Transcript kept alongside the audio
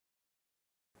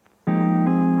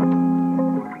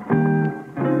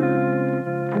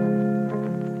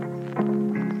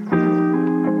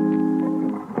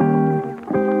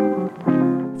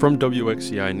From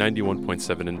WXCI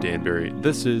 91.7 in Danbury,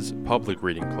 this is Public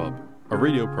Reading Club, a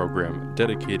radio program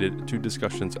dedicated to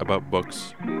discussions about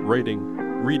books, writing,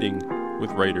 reading with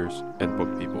writers and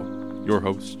book people. Your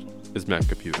host is Matt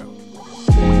Caputo.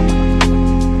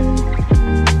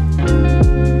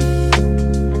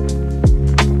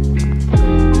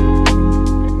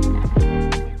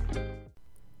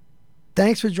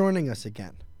 Thanks for joining us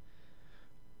again.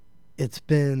 It's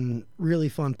been really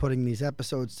fun putting these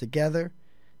episodes together,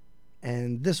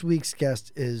 and this week's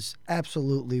guest is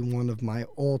absolutely one of my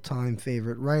all-time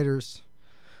favorite writers.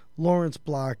 Lawrence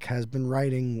Block has been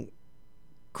writing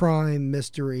crime,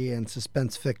 mystery, and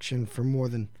suspense fiction for more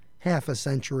than half a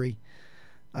century.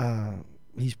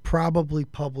 He's probably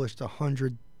published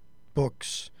 100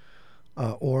 books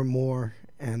or more,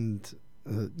 and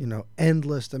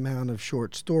endless amount of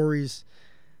short stories,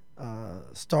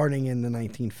 starting in the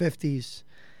 1950s.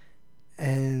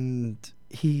 And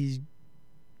he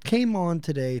came on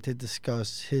today to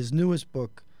discuss his newest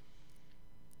book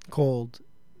called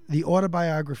The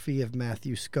Autobiography of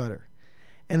Matthew Scudder.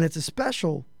 And it's a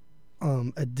special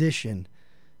addition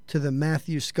to the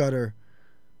Matthew Scudder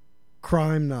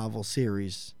crime novel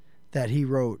series that he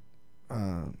wrote,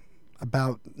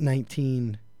 about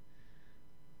 19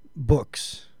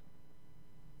 books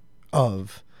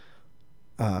of,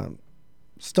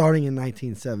 starting in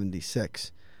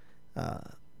 1976.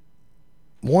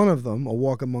 One of them, A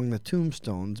Walk Among the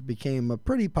Tombstones, became a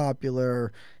pretty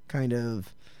popular kind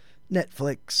of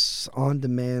Netflix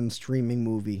on-demand streaming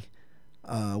movie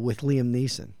with Liam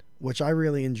Neeson, which I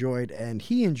really enjoyed, and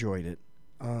he enjoyed it.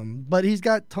 But he's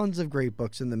got tons of great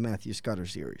books in the Matthew Scudder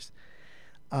series.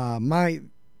 My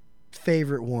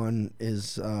favorite one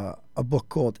is a book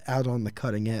called Out on the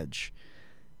Cutting Edge,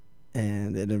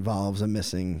 and it involves a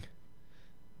missing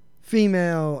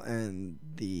female and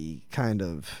the kind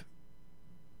of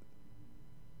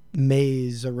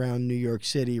maze around New York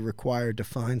City required to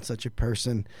find such a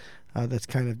person that's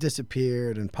kind of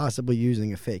disappeared and possibly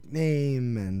using a fake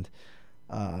name. And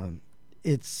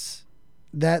it's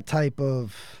that type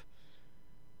of,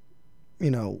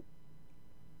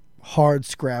 hard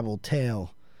scrabble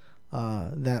tale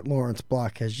that Lawrence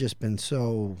Block has just been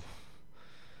so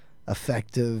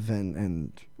effective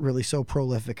and really so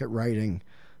prolific at writing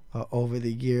over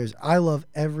the years. I love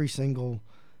every single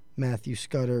Matthew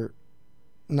Scudder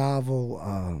novel.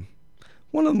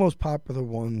 One of the most popular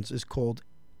ones is called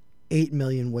 8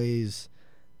 Million Ways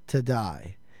to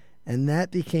Die. And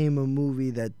that became a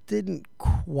movie that didn't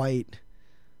quite,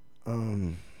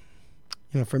 for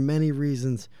many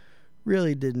reasons,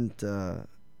 really didn't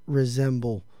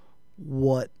resemble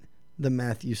what the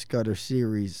Matthew Scudder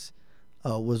series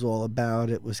was all about.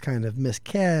 It was kind of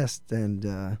miscast, and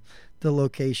the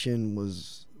location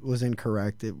was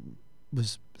incorrect. It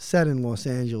was set in Los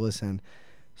Angeles, and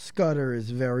Scudder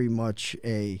is very much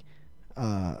a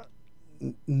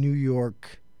New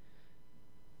York,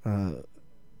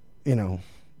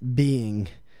 being,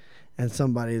 and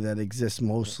somebody that exists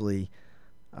mostly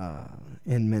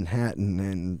in Manhattan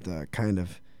and kind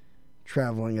of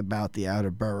traveling about the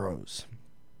outer boroughs.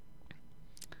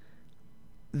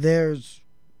 There's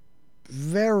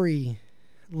very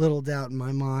little doubt in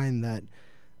my mind that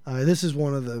this is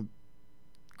one of the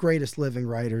greatest living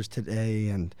writers today,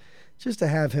 and just to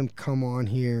have him come on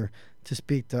here to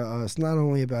speak to us not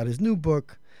only about his new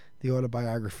book, The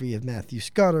Autobiography of Matthew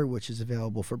Scudder, which is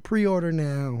available for pre-order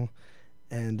now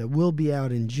and will be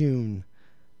out in June.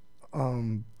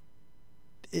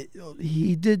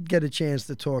 He did get a chance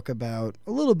to talk about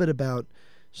a little bit about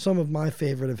some of my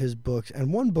favorite of his books,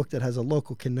 and one book that has a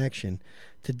local connection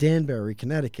to Danbury,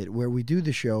 Connecticut, where we do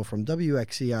the show from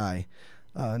WXCI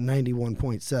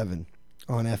 91.7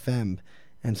 on FM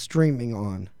and streaming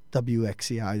on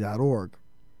WXCI.org.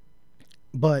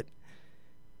 But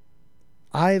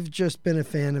I've just been a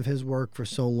fan of his work for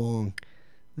so long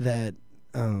that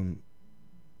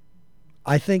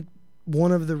I think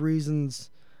one of the reasons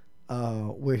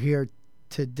we're here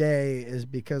today is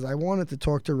because I wanted to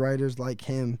talk to writers like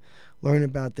him, learn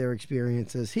about their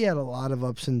experiences. He had a lot of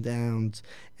ups and downs,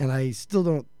 and I still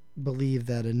don't believe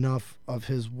that enough of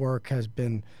his work has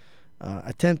been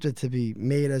attempted to be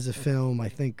made as a film. I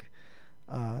think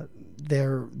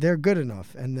they're good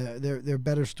enough, and they're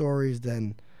better stories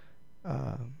than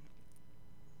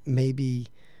maybe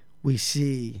we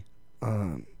see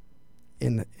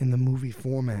in the movie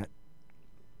format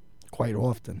quite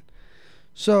often.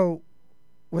 So,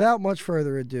 without much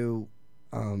further ado,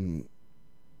 I'm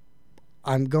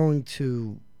going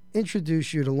to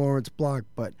introduce you to Lawrence Block,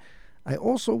 but I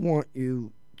also want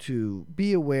you to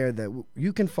be aware that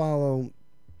you can follow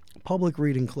Public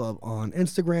Reading Club on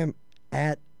Instagram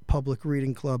at Public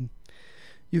Reading Club.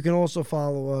 You can also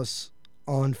follow us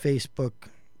on Facebook.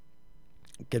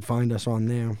 You can find us on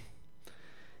there.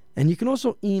 And you can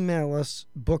also email us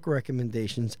book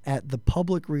recommendations at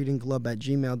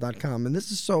thepublicreadingclub@gmail.com. And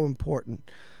this is so important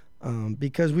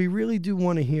because we really do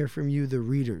want to hear from you, the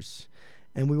readers,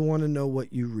 and we want to know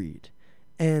what you read.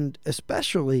 And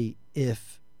especially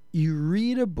if you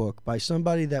read a book by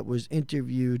somebody that was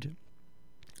interviewed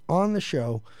on the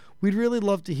show, we'd really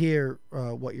love to hear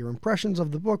what your impressions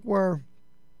of the book were,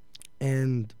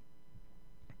 and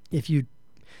if you'd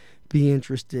be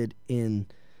interested in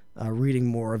reading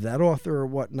more of that author or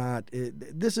whatnot.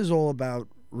 This is all about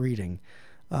reading.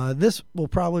 This will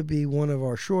probably be one of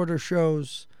our shorter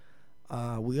shows.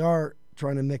 We are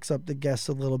trying to mix up the guests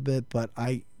a little bit, but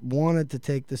I wanted to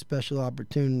take this special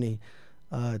opportunity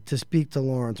to speak to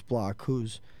Lawrence Block,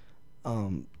 who's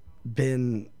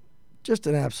been just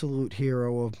an absolute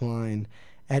hero of mine.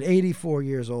 At 84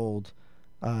 years old,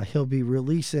 he'll be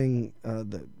releasing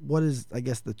the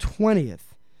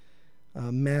 20th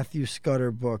Matthew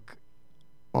Scudder book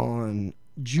on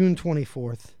June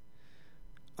 24th,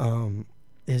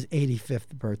 his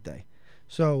 85th birthday.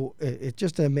 So it's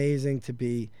just amazing to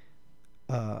be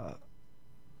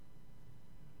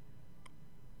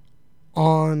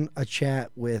on a chat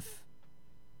with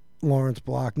Lawrence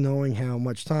Block, knowing how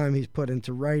much time he's put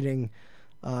into writing.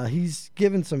 He's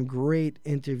given some great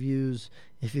interviews.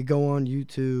 If you go on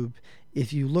YouTube,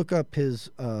 if you look up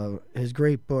his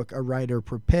great book, A Writer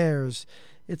Prepares,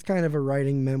 it's kind of a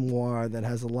writing memoir that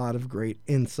has a lot of great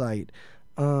insight.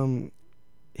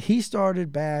 He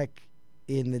started back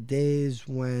in the days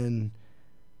when,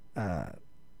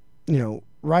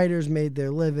 writers made their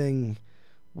living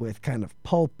with kind of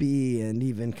pulpy and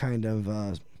even kind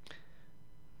of,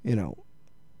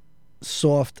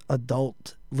 soft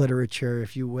adult literature,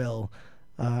 if you will,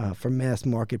 for mass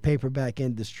market paperback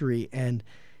industry. And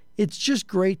it's just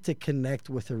great to connect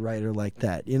with a writer like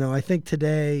that. I think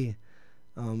today,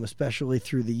 especially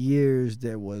through the years,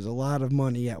 there was a lot of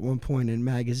money at one point in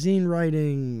magazine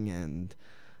writing and,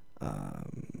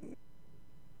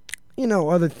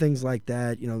 other things like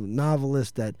that.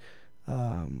 Novelists that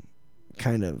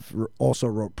kind of also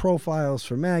wrote profiles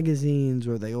for magazines,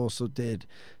 or they also did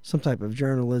some type of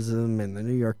journalism in the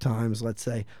New York Times, let's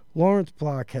say. Lawrence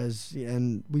Block has,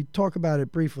 and we talk about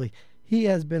it briefly, he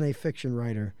has been a fiction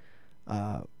writer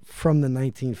from the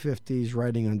 1950s,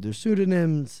 writing under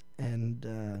pseudonyms.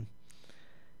 And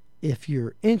if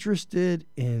you're interested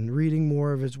in reading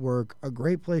more of his work, a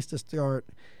great place to start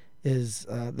is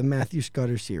the Matthew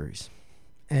Scudder series.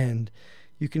 And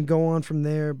you can go on from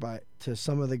there to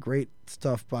some of the great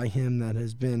stuff by him that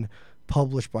has been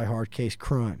published by Hard Case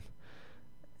Crime.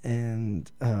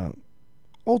 And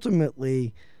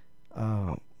ultimately,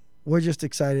 we're just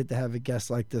excited to have a guest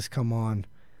like this come on,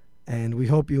 and we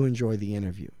hope you enjoy the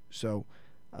interview. So,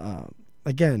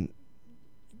 again,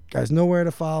 guys know where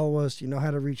to follow us. You know how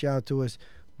to reach out to us.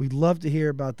 We'd love to hear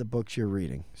about the books you're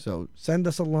reading. So send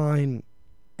us a line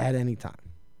at any time.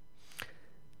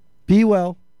 Be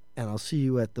well, and I'll see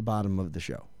you at the bottom of the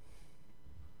show.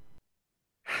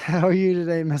 How are you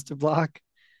today, Mr. Block?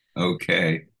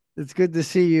 Okay. It's good to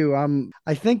see you.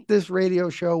 I think this radio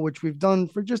show, which we've done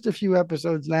for just a few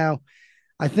episodes now,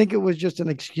 I think it was just an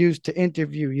excuse to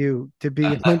interview you, to be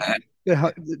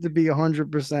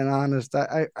 100% honest.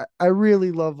 I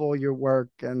really love all your work,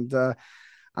 and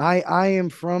I am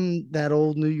from that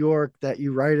old New York that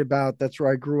you write about. That's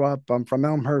where I grew up. I'm from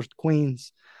Elmhurst,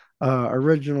 Queens,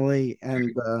 originally,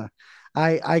 and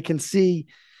I can see,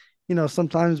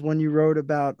 sometimes when you wrote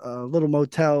about little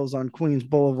motels on Queens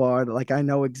Boulevard, like I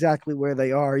know exactly where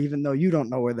they are, even though you don't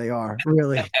know where they are,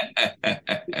 really.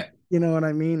 You know what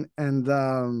I mean?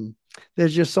 And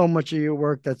there's just so much of your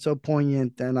work that's so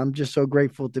poignant, and I'm just so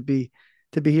grateful to be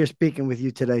here speaking with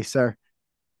you today, sir.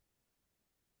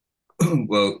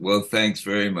 Well, thanks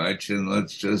very much, and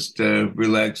let's just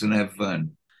relax and have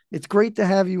fun. It's great to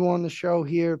have you on the show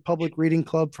here, Public Reading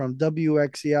Club from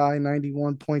WXCI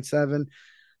 91.7.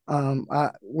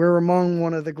 We're among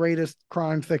one of the greatest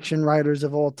crime fiction writers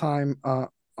of all time on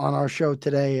our show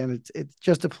today, and it's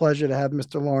just a pleasure to have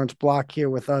Mr. Lawrence Block here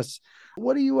with us.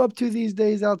 What are you up to these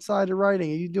days outside of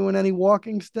writing? Are you doing any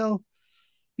walking still?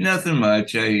 Nothing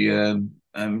much.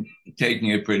 I'm taking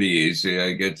it pretty easy.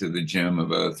 I get to the gym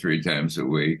about 3 times a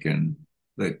week, and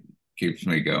that keeps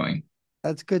me going.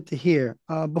 That's good to hear.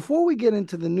 Before we get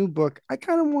into the new book, I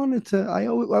kind of wanted to. I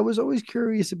was always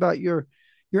curious about your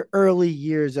early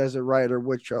years as a writer,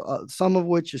 which some of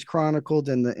which is chronicled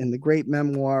in the great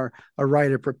memoir A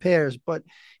Writer Prepares. But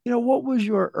what was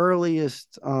your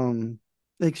earliest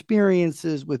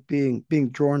experiences with being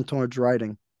drawn towards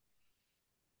writing?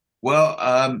 Well,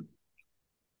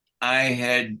 I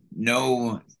had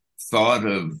no thought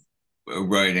of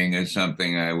writing as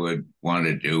something I would want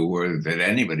to do or that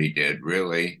anybody did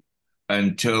really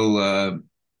until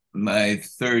my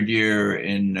third year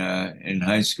in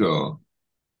high school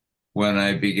when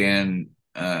I began.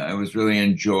 I was really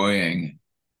enjoying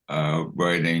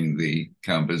writing the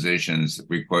compositions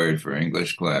required for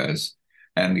English class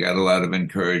and got a lot of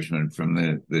encouragement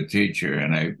from the teacher.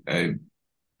 And I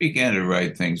began to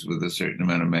write things with a certain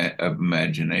amount of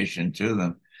imagination to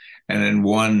them. And in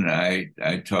one, I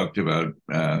talked about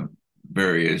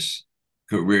various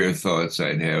career thoughts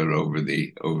I'd had over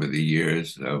the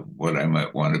years of what I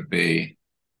might want to be,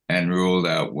 and ruled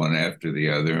out one after the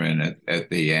other. And at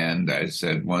the end, I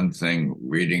said one thing,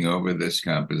 reading over this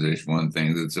composition, one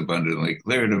thing that's abundantly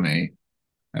clear to me.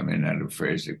 I may not have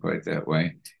phrased it quite that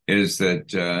way. Is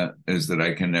that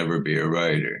I can never be a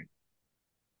writer.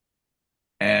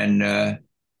 And and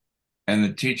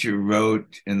the teacher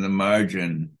wrote in the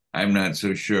margin, I'm not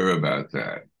so sure about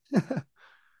that.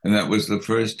 And that was the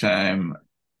first time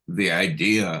the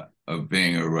idea of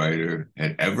being a writer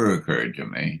had ever occurred to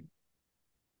me.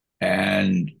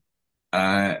 And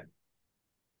that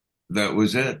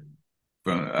was it.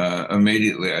 From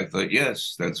immediately, I thought,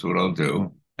 yes, that's what I'll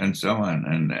do, and so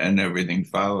on, and everything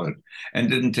followed, and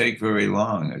didn't take very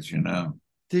long, as you know.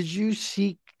 Did you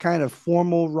seek kind of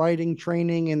formal writing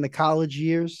training in the college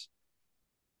years?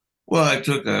 Well, I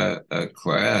took a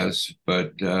class,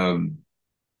 but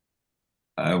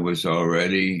I was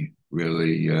already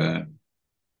really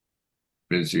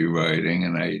busy writing,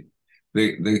 and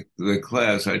the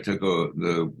class I took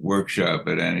the workshop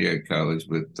at Antioch College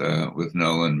with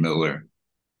Nolan Miller.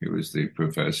 He was the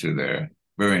professor there.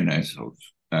 Very nice old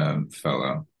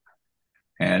fellow,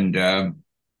 and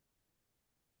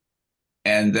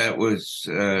and that was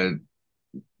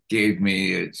gave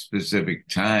me a specific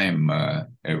time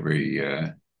every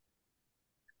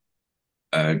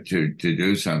to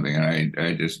do something, and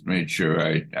I just made sure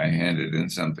I handed in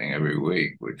something every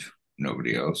week, which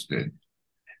nobody else did.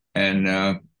 And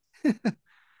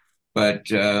but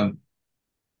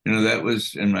that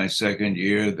was in my second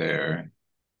year there.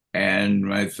 And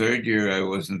my third year, I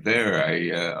wasn't there. I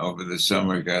over the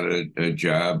summer got a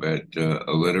job at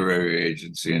a literary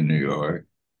agency in New York,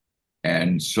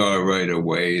 and saw right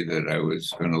away that I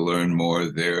was going to learn more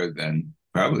there than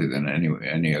probably than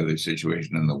any other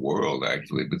situation in the world,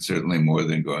 actually, but certainly more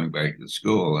than going back to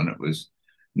school. And it was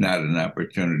not an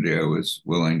opportunity I was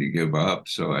willing to give up.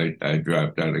 So I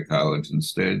dropped out of college and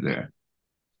stayed there.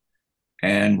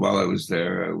 And while I was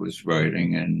there, I was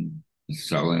writing and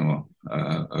selling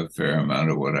a fair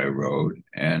amount of what I wrote,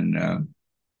 and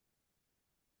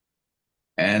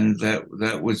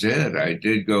that was it. I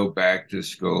did go back to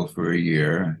school for a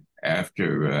year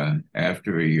after a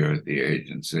year at the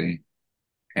agency,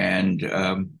 and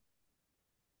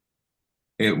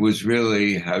it was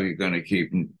really how you're going to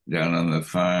keep down on the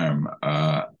farm.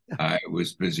 I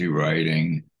was busy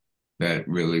writing. That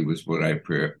really was what I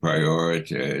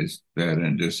prioritized, that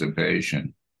and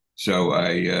dissipation. So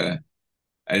I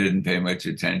didn't pay much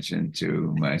attention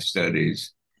to my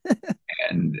studies,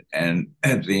 and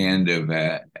at the end of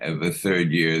a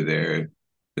third year there,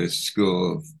 the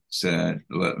school said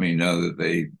let me know that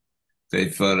they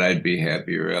thought I'd be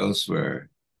happier elsewhere.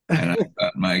 And I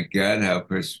thought, my God, how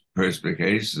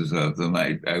perspicacious of them!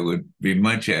 I would be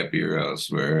much happier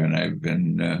elsewhere, and I've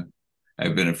been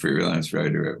a freelance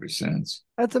writer ever since.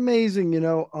 That's amazing.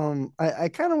 I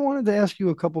kind of wanted to ask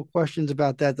you a couple questions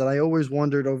about that I always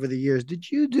wondered over the years.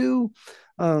 Did you do,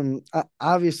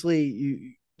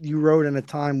 obviously you wrote in a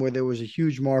time where there was a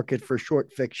huge market for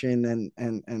short fiction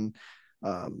and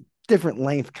different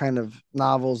length kind of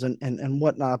novels and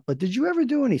whatnot. But did you ever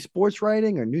do any sports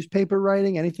writing or newspaper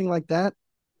writing, anything like that?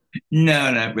 No,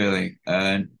 not really.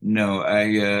 No,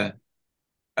 I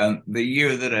the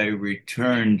year that I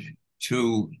returned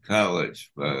to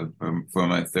college for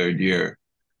my third year,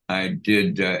 I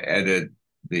did edit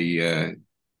the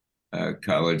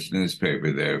college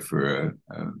newspaper there for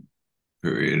a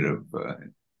period of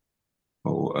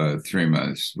 3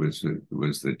 months was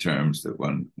the terms that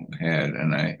one had,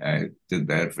 and I did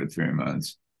that for 3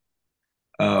 months.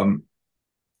 Um,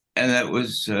 and that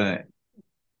was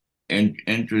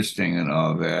interesting and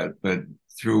all that. But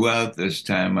throughout this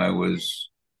time, I was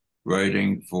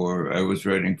writing for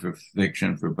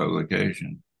fiction for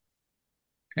publication,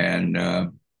 and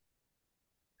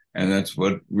that's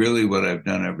what I've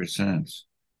done ever since.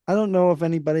 I don't know if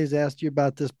anybody's asked you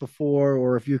about this before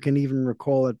or if you can even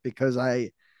recall it because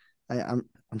I'm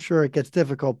sure it gets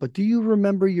difficult, but do you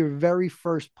remember your very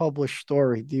first published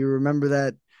story? Do you remember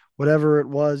that, whatever it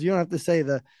was? You don't have to say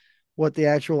what the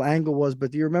actual angle was,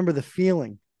 but do you remember the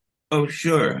feeling? Oh,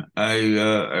 sure. I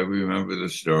remember the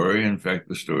story. In fact,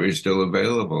 the story is still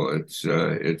available. It's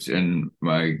in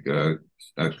my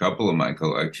a couple of my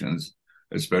collections,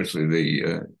 especially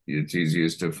it's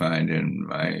easiest to find in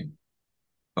my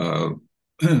uh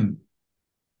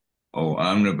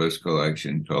omnibus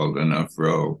collection called Enough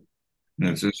Row. And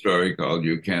it's a story called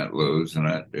You Can't Lose,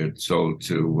 and it sold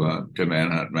to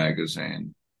Manhunt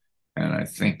magazine, and I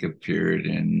think appeared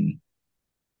in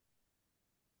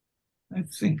I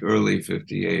think early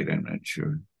 '58. I'm not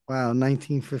sure. Wow,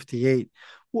 1958.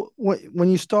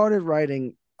 When you started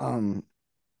writing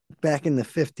back in the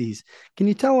 50s, can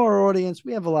you tell our audience,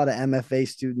 we have a lot of MFA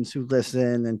students who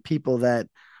listen and people that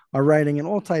are writing in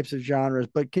all types of genres,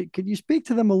 but could you speak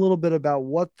to them a little bit about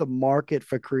what the market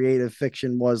for creative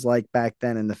fiction was like back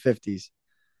then in the 50s?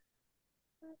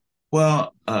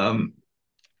 Well,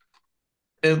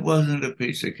 it wasn't a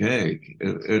piece of cake.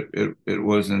 It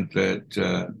wasn't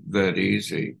that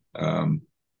easy.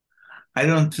 I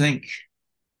don't think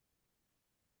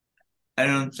I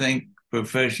don't think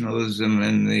professionalism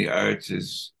in the arts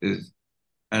is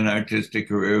an artistic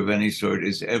career of any sort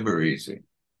is ever easy.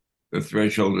 The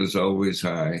threshold is always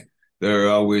high. There are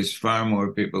always far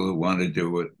more people who want to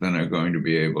do it than are going to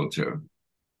be able to.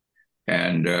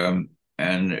 And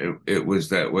it was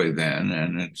that way then,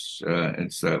 and it's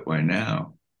that way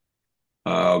now.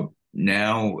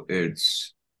 Now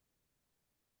it's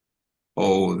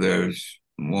there's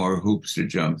more hoops to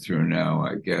jump through now,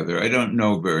 I gather. I don't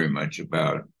know very much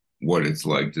about what it's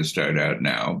like to start out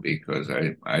now because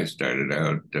I started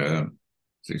out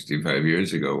 65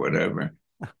 years ago, whatever.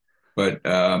 But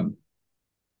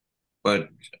but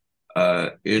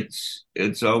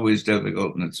it's always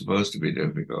difficult, and it's supposed to be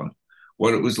difficult.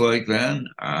 What it was like then,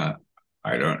 I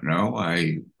don't know.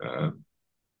 I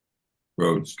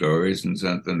wrote stories and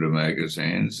sent them to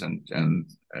magazines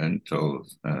and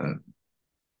told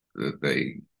that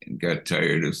they got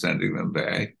tired of sending them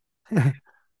back.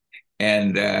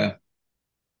 And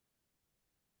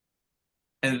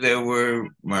and there were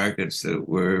markets that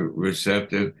were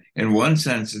receptive. In one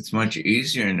sense, it's much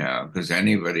easier now because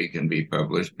anybody can be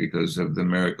published because of the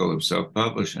miracle of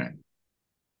self-publishing,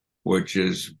 which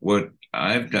is what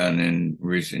I've done in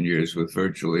recent years with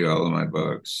virtually all of my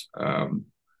books.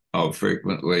 I'll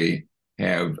frequently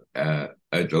have a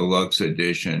deluxe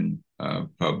edition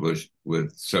published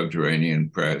with Subterranean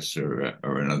Press or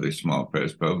another small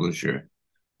press publisher.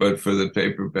 But for the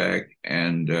paperback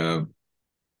and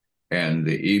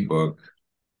the ebook,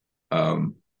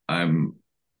 I'm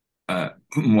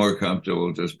more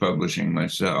comfortable just publishing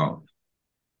myself.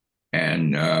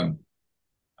 And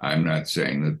I'm not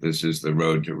saying that this is the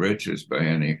road to riches by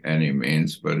any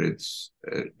means, but it's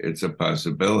a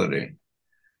possibility.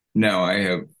 Now I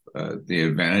have the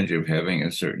advantage of having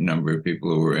a certain number of people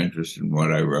who are interested in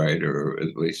what I write, or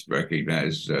at least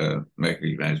recognize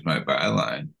my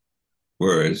byline.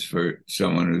 Whereas for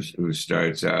someone who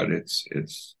starts out,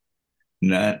 it's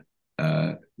not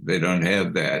they don't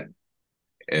have that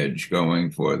edge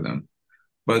going for them.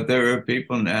 But there are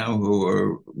people now who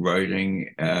are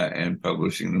writing and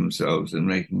publishing themselves and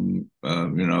making a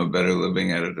better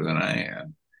living at it than I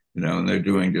am, and they're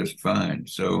doing just fine.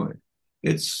 So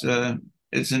it's an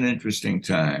interesting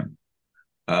time.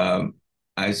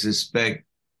 I suspect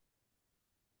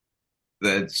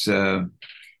that's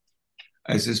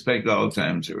I suspect all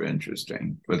times are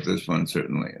interesting, but this one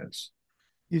certainly is.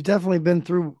 You've definitely been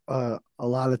through a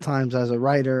lot of times as a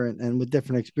writer and with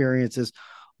different experiences.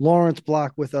 Lawrence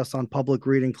Block with us on Public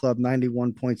Reading Club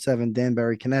 91.7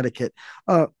 Danbury, Connecticut.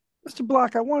 Mr.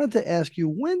 Block, I wanted to ask you,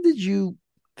 when did you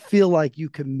feel like you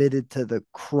committed to the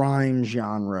crime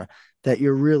genre that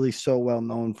you're really so well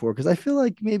known for? Because I feel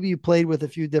like maybe you played with a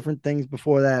few different things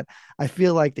before that. I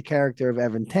feel like the character of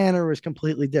Evan Tanner is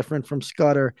completely different from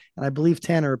Scudder, and I believe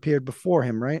Tanner appeared before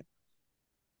him, right?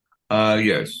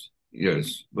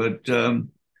 Yes, but that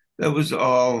was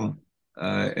all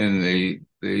in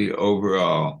the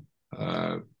overall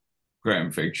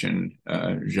crime fiction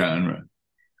genre,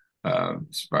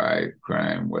 spy,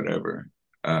 crime, whatever.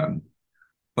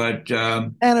 But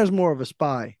Tanner's more of a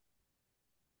spy.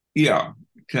 yeah,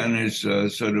 Ken is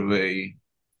sort of a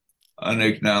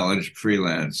unacknowledged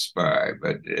freelance spy,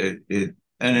 but it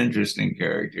an interesting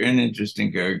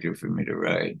character for me to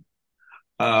write.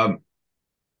 Um,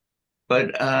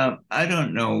 but I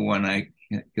don't know when I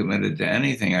committed to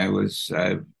anything.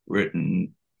 I've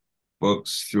written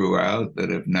books throughout that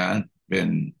have not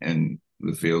been in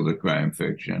the field of crime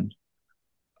fiction.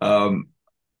 Um,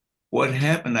 what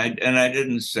happened, I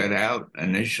didn't set out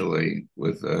initially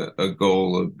with a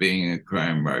goal of being a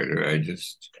crime writer. I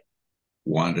just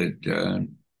wanted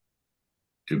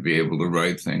to be able to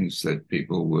write things that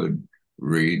people would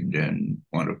read and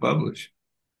want to publish.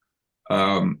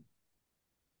 And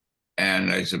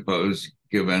I suppose,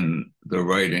 given the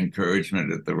right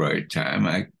encouragement at the right time,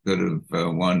 I could have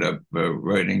wound up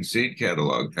writing seed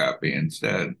catalog copy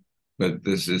instead. But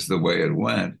this is the way it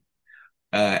went.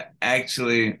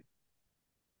 Actually,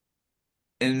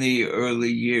 in the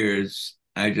early years,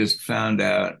 I just found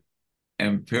out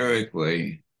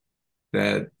empirically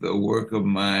that the work of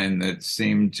mine that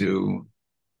seemed to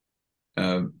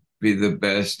be the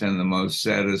best and the most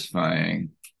satisfying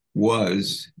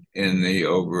was in the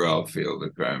overall field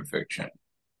of crime fiction,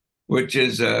 which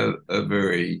is a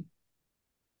very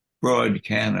broad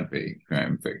canopy.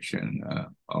 Crime fiction.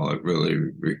 All it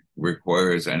really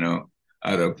requires, I know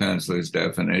Otto Penzler's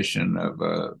definition of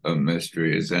a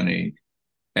mystery is any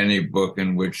book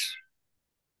in which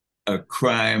a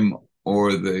crime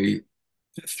or the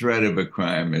threat of a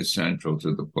crime is central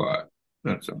to the plot.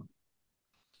 That's all.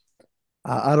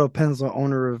 Otto Penzler,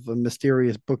 owner of a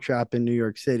mysterious bookshop in New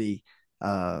York City,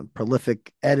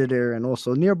 prolific editor, and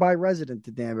also nearby resident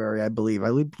to Danbury, I believe. I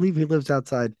believe he lives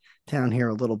outside town here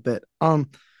a little bit. We're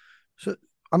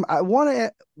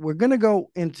going to go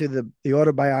into the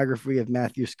autobiography of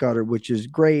Matthew Scudder, which is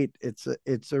great.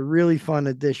 It's a really fun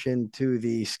addition to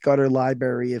the Scudder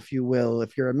library, if you will.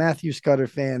 If you're a Matthew Scudder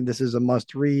fan, this is a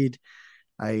must read.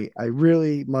 I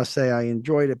really must say I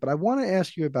enjoyed it, but I want to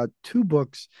ask you about two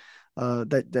books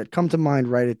that come to mind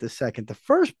right at this second. The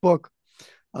first book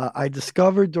I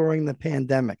discovered during the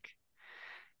pandemic,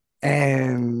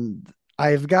 and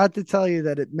I've got to tell you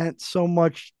that it meant so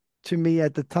much to me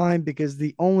at the time because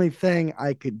the only thing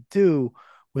I could do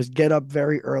was get up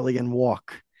very early and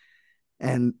walk.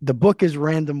 And the book is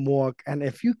Random Walk. And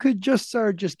if you could just,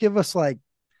 sir, just give us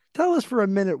tell us for a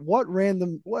minute what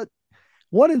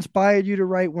inspired you to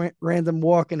write Random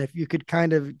Walk, and if you could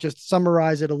kind of just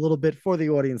summarize it a little bit for the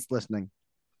audience listening.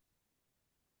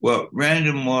 Well,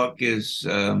 Random Walk is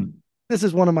this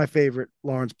is one of my favorite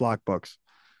Lawrence Block books.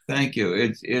 Thank you.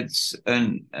 It's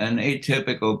an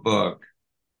atypical book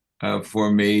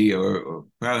for me, or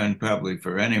probably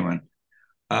for anyone.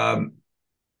 And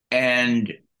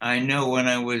I know when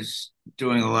I was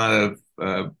doing a lot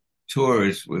of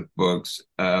tours with books,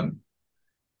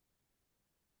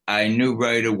 I knew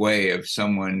right away if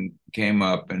someone came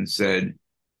up and said,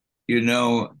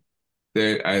 I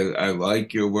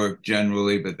like your work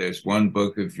generally, but there's one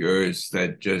book of yours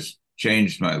that just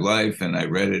changed my life, and I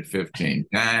read it 15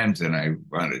 times, and I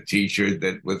bought a T-shirt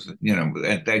that was,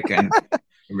 that kind of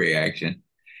reaction.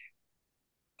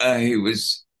 He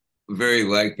was very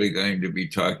likely going to be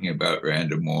talking about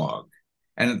Random Walk.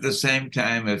 And at the same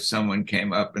time, if someone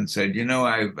came up and said,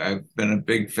 I've been a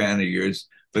big fan of yours,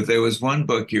 but there was one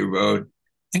book you wrote,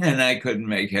 and I couldn't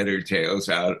make head or tails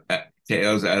out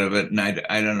of it, and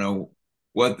I don't know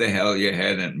what the hell you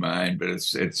had in mind, but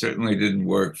it certainly didn't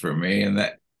work for me. And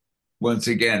that, once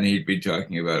again, he'd be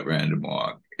talking about Random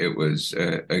Walk. It was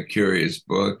a curious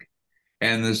book,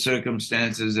 and the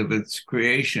circumstances of its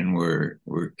creation were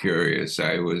curious.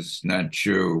 I was not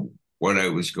sure what I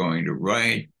was going to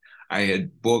write. I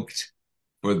had booked,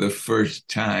 for the first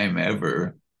time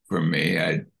ever for me,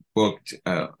 I'd booked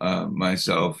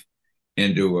myself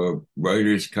into a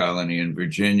writer's colony in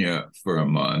Virginia for a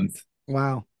month.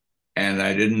 Wow. And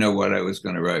I didn't know what I was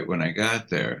going to write when I got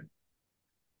there.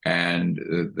 And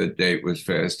the date was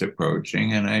fast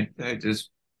approaching, and I just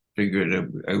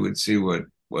figured I would see what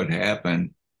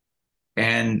happened.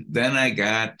 And then I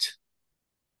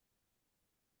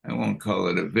won't call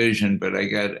it a vision, but I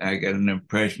got an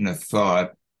impression, a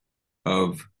thought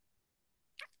of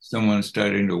someone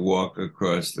starting to walk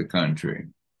across the country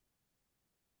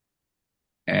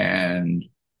and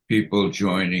people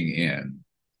joining in.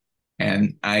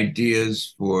 And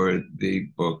ideas for the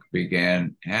book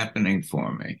began happening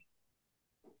for me.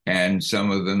 And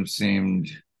some of them seemed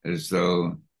as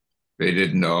though they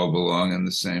didn't all belong in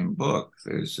the same book.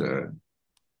 There's a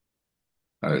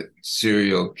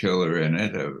serial killer in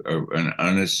it, an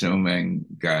unassuming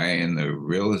guy in the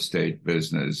real estate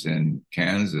business in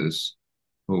Kansas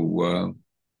who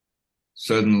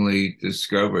suddenly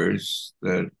discovers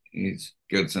that he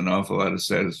gets an awful lot of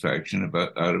satisfaction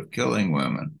out of killing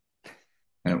women,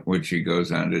 and which he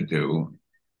goes on to do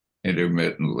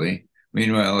intermittently.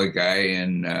 Meanwhile, a guy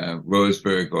in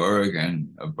Roseburg,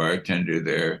 Oregon, a bartender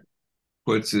there,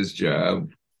 quits his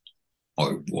job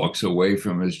or walks away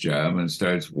from his job and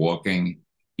starts walking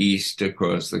east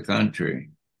across the country,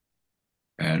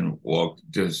 and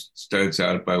just starts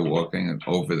out by walking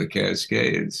over the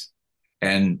Cascades,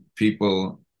 and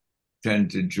people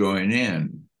tend to join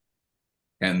in.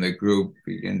 and the group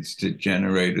begins to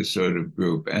generate a sort of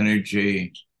group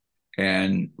energy,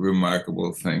 and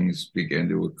remarkable things begin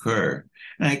to occur.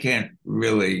 And I can't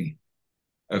really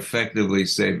effectively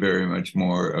say very much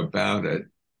more about it,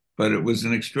 but it was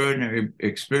an extraordinary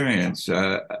experience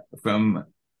from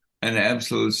an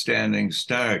absolute standing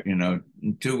start.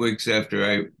 2 weeks after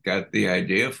I got the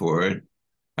idea for it,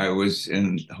 I was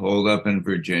holed up in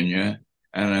Virginia,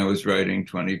 and I was writing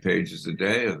 20 pages a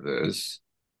day of this.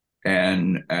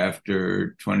 And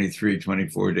after 23,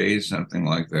 24 days, something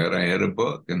like that, I had a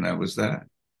book, and that was that.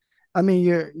 I mean,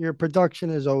 your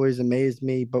production has always amazed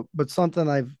me, but something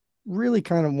I've really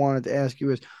kind of wanted to ask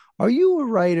you is, are you a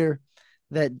writer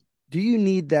that do you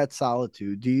need that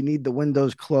solitude? Do you need the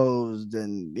windows closed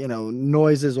and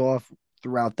noises off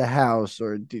throughout the house,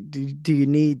 or do you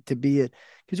need to be it?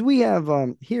 Because we have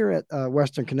here at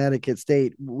Western Connecticut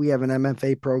State, we have an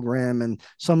MFA program, and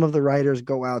some of the writers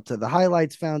go out to the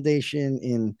Highlights Foundation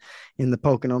in the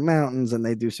Pocono Mountains, and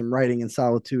they do some writing in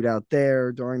solitude out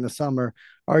there during the summer.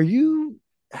 Are you?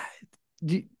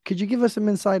 Could you give us some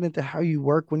insight into how you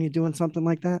work when you're doing something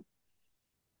like that?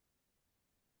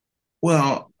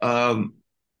 Well,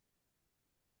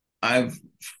 I've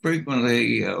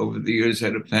frequently over the years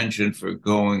had a penchant for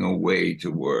going away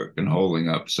to work and holding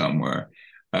up somewhere.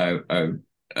 I've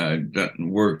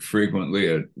worked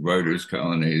frequently at writers'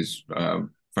 colonies,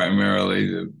 primarily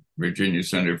the Virginia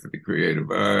Center for the Creative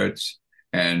Arts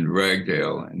and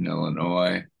Ragdale in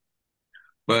Illinois.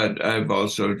 But I've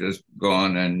also just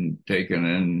gone and taken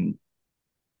in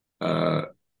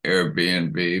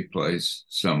Airbnb place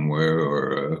somewhere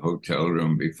or a hotel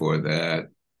room before that,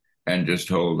 and just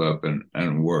holed up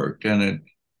and worked. And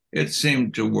it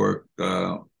seemed to work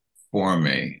for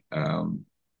me.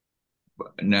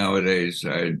 Nowadays,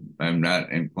 I'm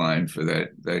not inclined for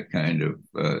that kind of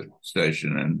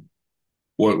station. And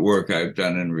what work I've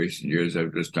done in recent years,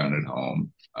 I've just done at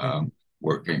home,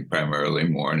 working primarily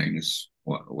mornings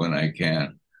when I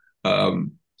can.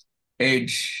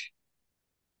 Age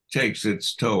takes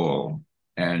its toll,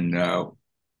 and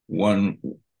one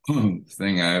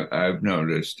thing I've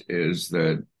noticed is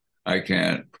that I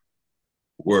can't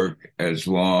work as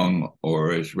long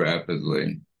or as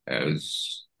rapidly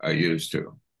as I used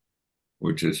to,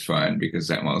 which is fine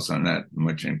because I'm also not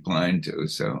much inclined to.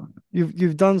 So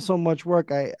You've done so much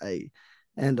work.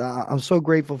 I'm so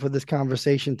grateful for this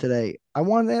conversation today. I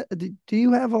wanted to, do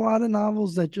you have a lot of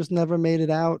novels that just never made it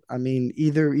out? I mean,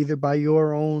 either by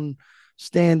your own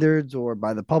standards or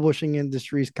by the publishing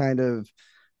industry's kind of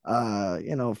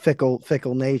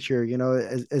fickle nature.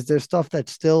 Is there stuff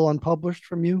that's still unpublished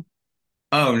from you?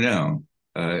 oh no.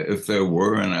 If there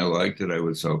were and I liked it, I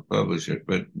would self-publish it.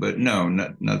 But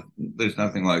no, there's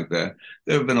nothing like that.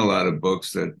 There have been a lot of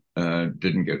books that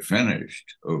didn't get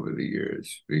finished over the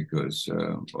years because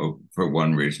for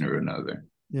one reason or another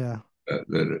Yeah.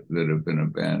 that have been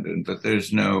abandoned. But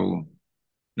there's nothing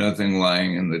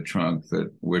lying in the trunk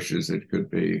that wishes it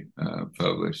could be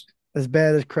published. As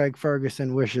bad as Craig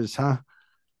Ferguson wishes, huh?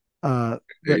 There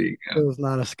There, you there go. was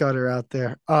not a scudder out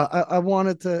there. I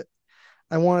wanted to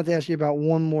ask you about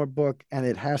one more book, and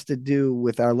it has to do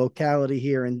with our locality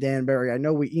here in Danbury. I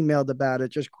know we emailed about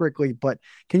it just quickly, but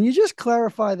can you just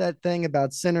clarify that thing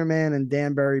about Cinnamon and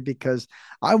Danbury? Because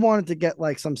I wanted to get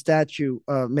like some statue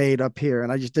made up here,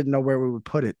 and I just didn't know where we would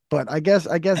put it. But I guess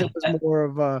it was more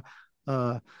of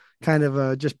a kind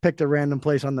of just picked a random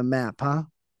place on the map, huh?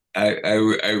 I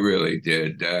really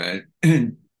did.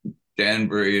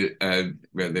 Danbury,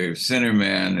 rather,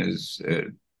 Cinderman is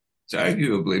it's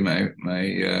arguably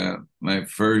my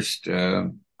first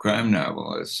crime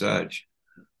novel as such,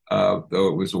 though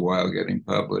it was a while getting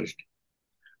published.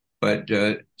 But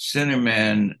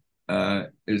Cinderman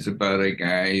is about a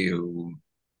guy who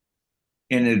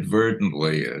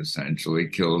inadvertently, essentially,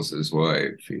 kills his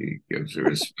wife. He gives her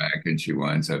a smack, and she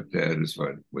winds up dead. Is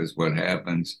what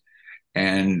happens.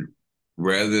 And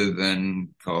rather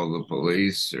than call the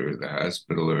police or the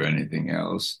hospital or anything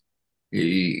else,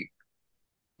 he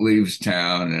leaves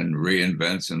town and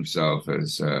reinvents himself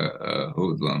as a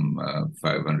hoodlum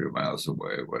 500 miles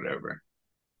away or whatever.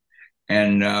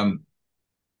 And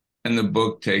the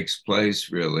book takes place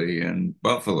really in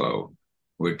Buffalo,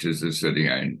 which is a city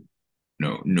I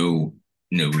knew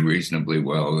reasonably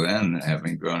well then,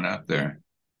 having grown up there.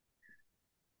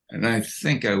 And I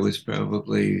think I was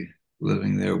probably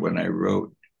living there when I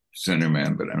wrote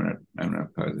Cinderman, but I'm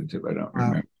not positive. I don't Wow.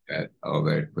 remember that all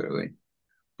that clearly.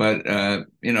 But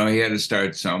he had to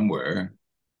start somewhere,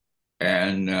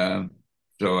 and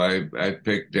so I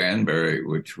picked Danbury,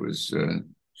 which was a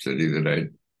city that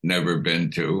I'd never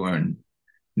been to and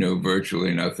knew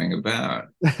virtually nothing about.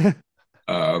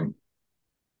 Um,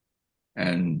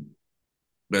 And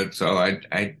that's all. I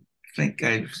think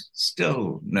I've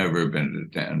still never been to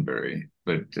Danbury,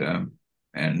 but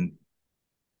and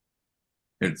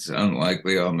it's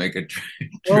unlikely I'll make a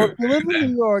Well, if trip you live in there.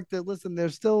 New York, that listen,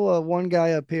 there's still one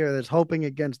guy up here that's hoping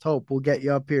against hope. We'll get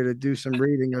you up here to do some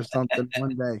reading or something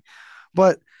one day.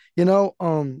 But you know,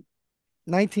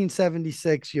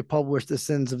 1976, you published The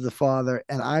Sins of the Father,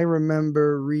 and I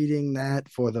remember reading that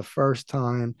for the first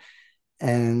time.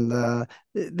 And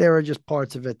there are just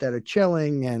parts of it that are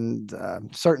chilling, and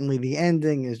certainly the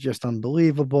ending is just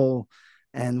unbelievable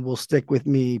and will stick with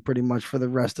me pretty much for the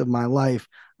rest of my life.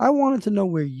 I wanted to know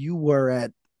where you were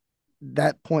at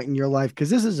that point in your life, because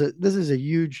this is a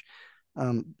huge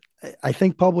I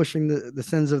think publishing the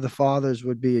Sins of the Fathers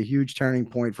would be a huge turning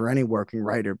point for any working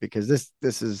writer, because this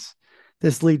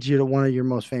leads you to one of your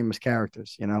most famous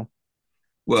characters, you know.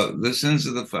 Well, The Sins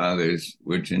of the Fathers,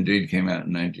 which indeed came out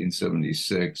in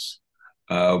 1976,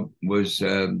 was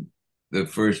the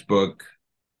first book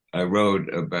I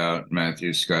wrote about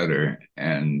Matthew Scudder.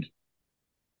 And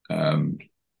um,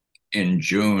 in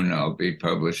June, I'll be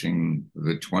publishing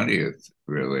the 20th,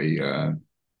 really,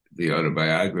 the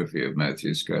autobiography of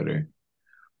Matthew Scudder.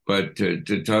 But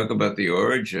to talk about the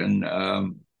origin,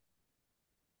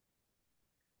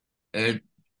 it,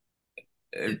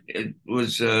 it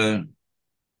was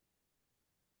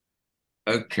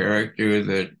a character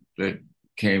that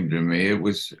came to me. It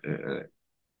was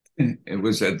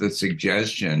at the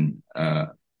suggestion,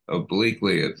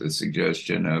 obliquely at the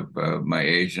suggestion of my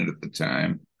agent at the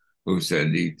time, who said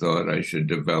he thought I should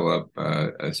develop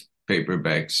a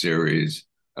paperback series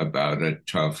about a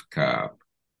tough cop.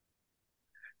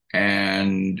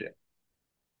 And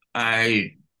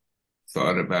I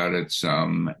thought about it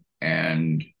some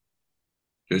and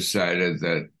decided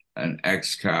that an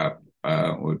ex-cop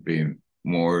would be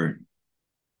more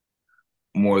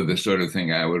the sort of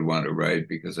thing I would want to write,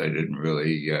 because I didn't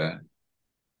really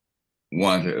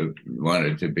want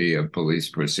it to be a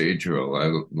police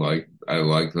procedural. I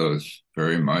like those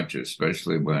very much,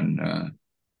 especially when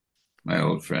my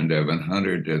old friend Evan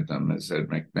Hunter did them as Ed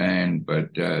McBain.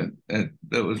 But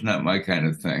that was not my kind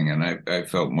of thing, and I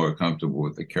felt more comfortable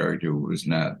with the character who was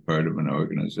not part of an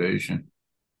organization.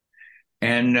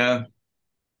 And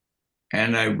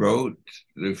I wrote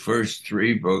the first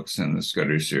three books in the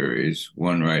Scudder series,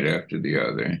 one right after the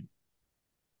other.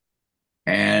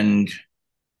 And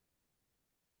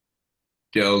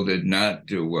Dell did not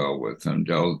do well with them.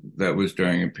 That was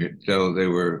during Dell, they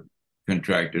were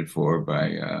contracted for by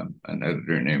an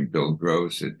editor named Bill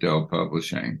Gross at Dell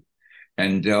Publishing.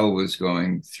 And Dell was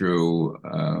going through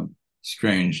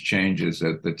strange changes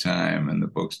at the time, and the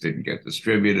books didn't get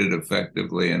distributed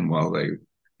effectively. And while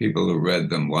people who read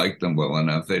them liked them well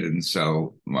enough, they didn't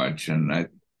sell much. And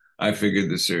I figured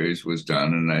the series was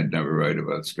done and I'd never write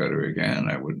about Scudder again.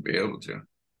 I wouldn't be able to.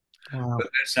 Wow. But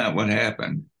that's not what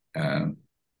happened.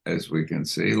 As we can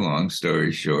see, long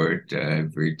story short,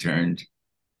 I've returned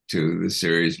to the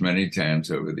series many times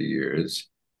over the years.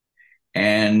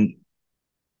 And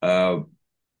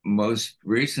most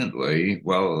recently,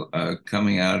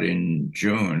 coming out in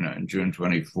June, on June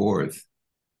 24th,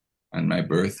 on my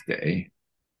birthday,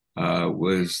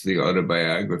 was the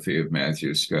autobiography of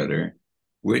Matthew Scudder,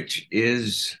 which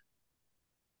is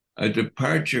a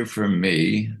departure for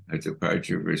me, a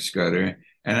departure for Scudder,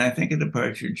 and I think a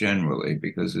departure generally,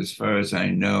 because as far as I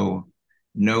know,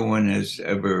 no one has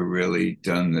ever really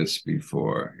done this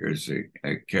before. Here's a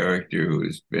character who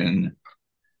has been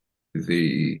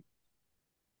the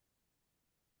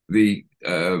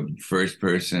first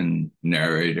person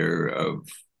narrator of,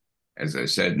 as I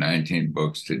said, 19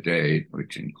 books to date,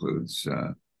 which includes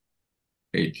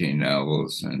 18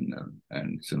 novels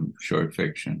and some short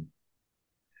fiction.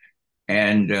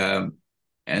 And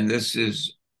this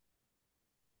is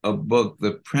a book,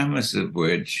 the premise of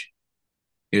which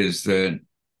is that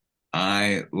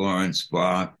I, Lawrence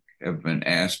Block, have been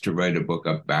asked to write a book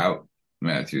about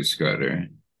Matthew Scudder,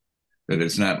 that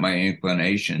it's not my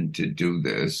inclination to do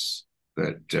this,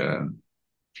 that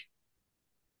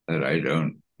I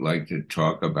don't like to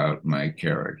talk about my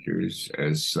characters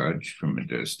as such from a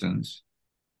distance,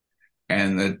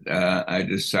 and that I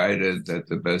decided that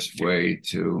the best way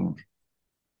to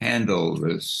handle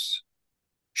this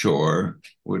chore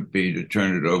would be to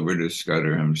turn it over to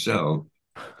Scudder himself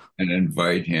and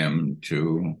invite him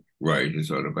to write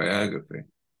his autobiography.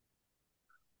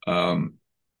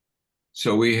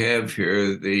 So we have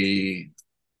here the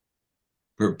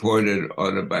purported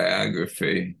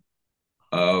autobiography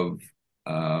of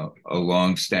a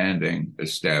long-standing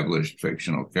established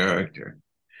fictional character.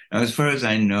 Now, as far as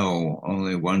I know,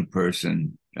 only one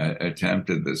person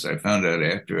attempted this. I found out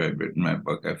after I'd written my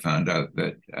book, I found out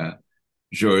that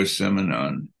Georges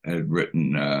Simenon had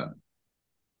written uh,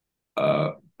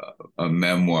 a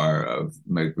memoir of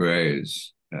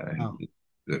Maigret's, Oh.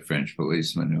 the French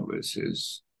policeman who was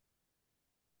his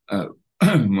uh,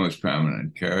 most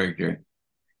prominent character.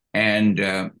 And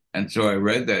so I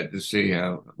read that to see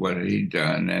how what he'd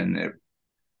done, and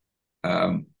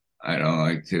I don't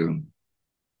like to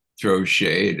throw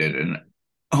shade at an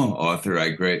author I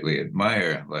greatly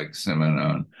admire like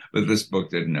Simenon, but this book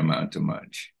didn't amount to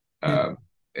much. Yeah.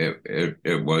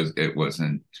 It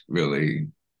wasn't really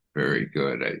very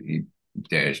good. He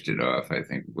dashed it off, I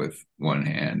think, with one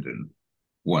hand and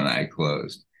one eye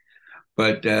closed.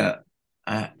 But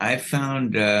I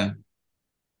found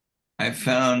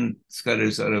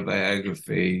Scudder's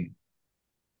autobiography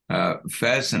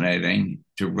fascinating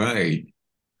to write,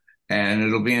 and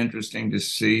it'll be interesting to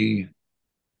see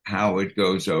how it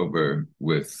goes over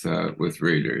with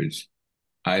readers.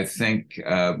 I think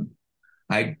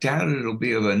I doubt it'll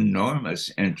be of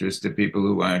enormous interest to people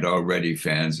who aren't already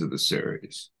fans of the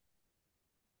series.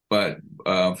 But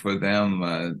for them,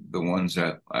 the ones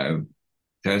that I've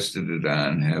tested it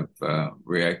on have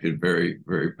reacted very,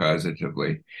 very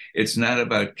positively. It's not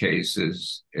about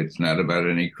cases. It's not about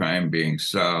any crime being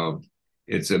solved.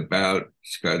 It's about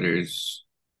Scudder's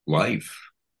life,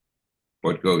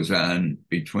 what goes on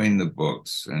between the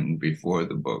books and before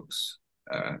the books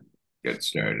get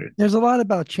started. There's a lot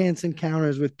about chance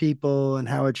encounters with people and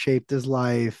how it shaped his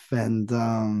life and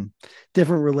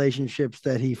different relationships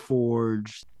that he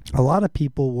forged. A lot of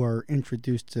people were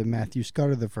introduced to Matthew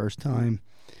Scudder the first time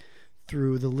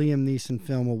through the Liam Neeson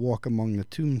film A Walk Among the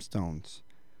Tombstones.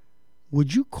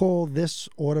 Would you call this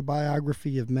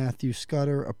autobiography of Matthew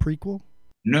Scudder a prequel?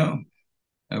 No,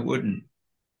 I wouldn't.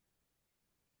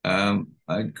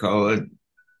 I'd call it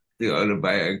the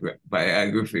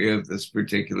autobiography of this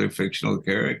particular fictional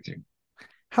character.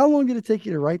 How long did it take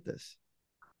you to write this?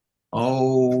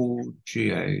 Oh,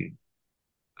 gee,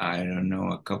 I don't know,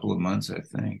 a couple of months, I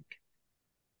think.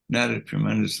 Not a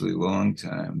tremendously long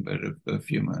time, but a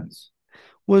few months.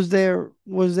 Was there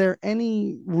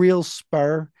any real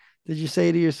spur? Did you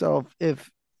say to yourself, if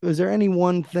was there any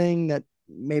one thing that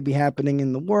may be happening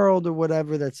in the world or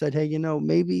whatever that said, hey,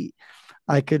 maybe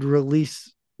I could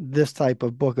release this type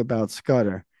of book about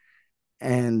Scudder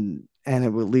and it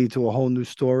would lead to a whole new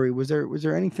story? Was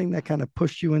there anything that kind of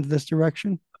pushed you into this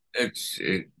direction? It's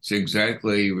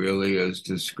exactly really as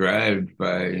described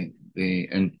by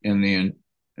in the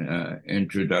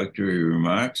introductory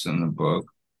remarks in the book.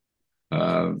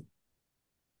 Uh,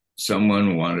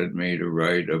 Someone wanted me to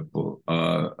write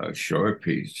a short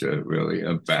piece, really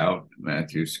about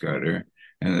Matthew Scudder,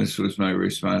 and this was my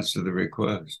response to the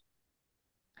request.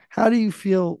 How do you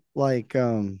feel like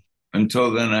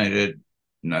Until then, I had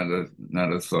not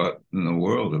a thought in the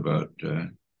world about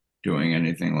doing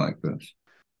anything like this.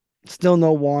 still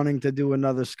no wanting to do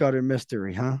another Scudder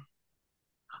mystery, huh?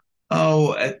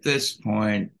 Oh, at this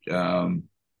point,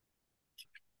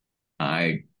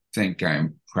 I think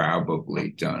I'm probably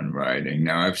done writing.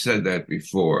 Now, I've said that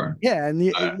before Yeah,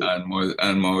 and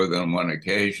on more than one you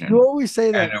occasion. always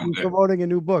say that And when you're promoting a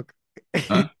new book.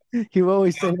 uh, You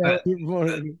always say that when that, you're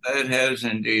promoting a that has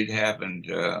indeed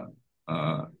happened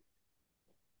uh,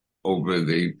 over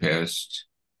the past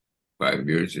 5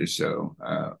 years or so.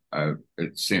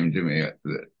 It seemed to me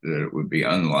that it would be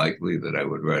unlikely that I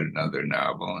would write another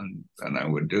novel, and then I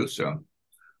would do so.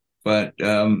 But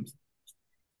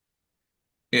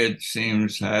it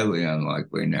seems highly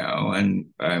unlikely now, and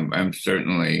I'm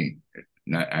certainly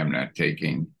not. I'm not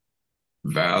taking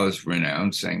vows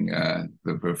renouncing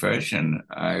the profession.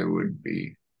 I would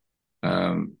be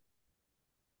um,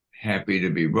 happy to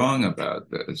be wrong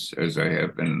about this, as I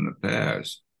have been in the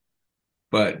past.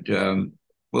 But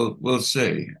we'll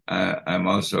see. I'm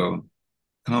also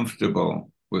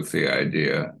comfortable with the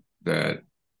idea that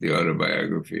the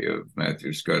autobiography of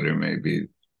Matthew Scudder may be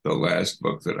the last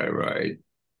book that I write.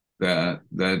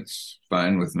 That's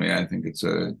fine with me. I think it's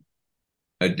a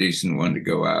decent one to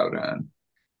go out on.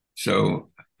 So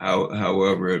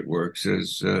however it works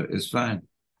is fine.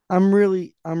 I'm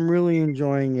really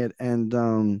enjoying it. And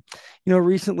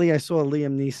recently I saw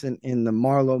Liam Neeson in the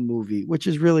Marlowe movie, which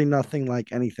is really nothing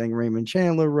like anything Raymond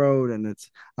Chandler wrote, and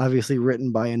it's obviously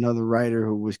written by another writer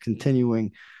who was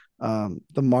continuing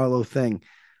the Marlowe thing.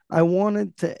 I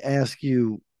wanted to ask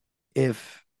you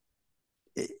if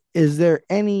is there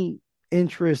any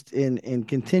interest in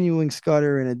continuing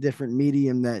Scudder in a different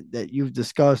medium that you've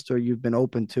discussed or you've been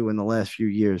open to in the last few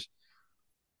years?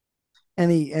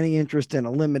 any interest in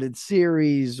a limited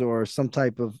series or some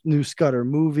type of new Scudder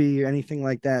movie or anything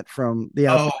like that from the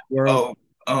Oh, outside world?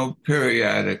 oh,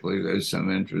 periodically there's some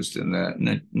interest in that,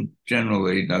 and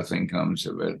generally nothing comes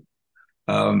of it.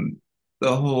 Um,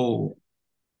 the whole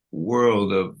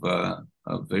world of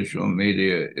visual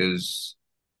media is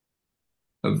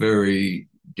a very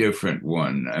different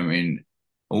one. I mean,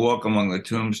 A Walk Among the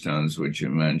Tombstones, which you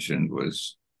mentioned,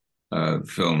 was a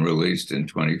film released in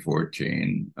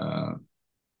 2014,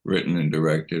 written and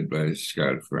directed by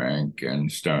Scott Frank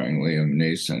and starring Liam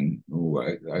Neeson, who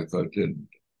I thought did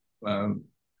a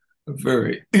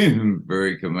very,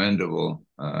 very commendable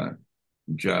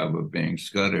job of being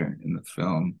Scudder in the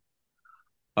film.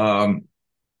 Um,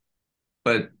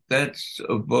 but that's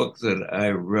a book that I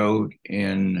wrote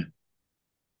in,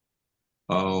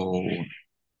 oh,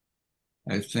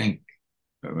 I think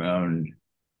around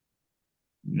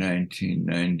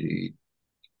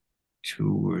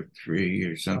 1992 or three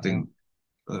or something,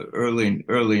 early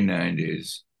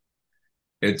 90s.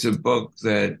 It's a book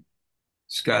that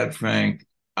Scott Frank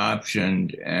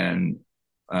optioned and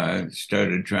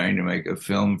started trying to make a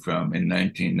film from in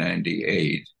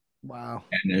 1998. Wow.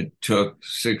 And it took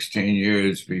 16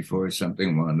 years before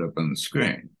something wound up on the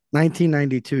screen.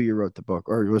 1992, you wrote the book,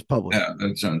 or it was published. Yeah,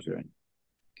 that sounds right.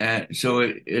 And so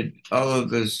it all of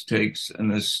this takes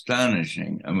an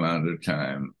astonishing amount of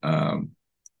time,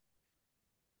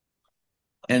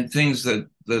 and things that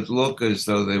look as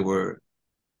though they were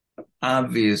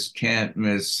obvious, can't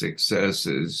miss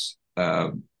successes.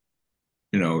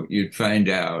 You'd find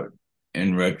out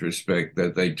in retrospect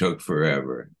that they took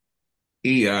forever.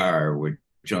 ER, which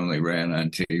only ran on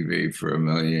TV for a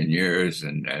million years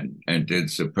and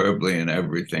did superbly in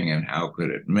everything, and how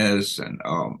could it miss? And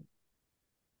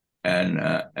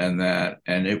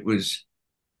it was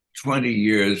 20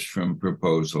 years from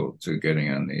proposal to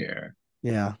getting on the air.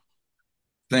 Yeah.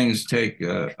 Things take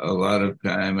a lot of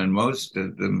time, and most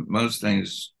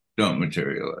things don't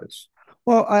materialize.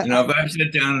 Well, if I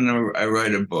sit down and I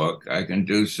write a book, I can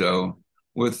do so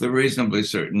with the reasonably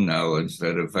certain knowledge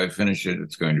that if I finish it,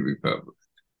 it's going to be published.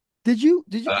 Did you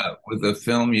with a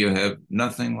film, you have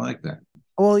nothing like that.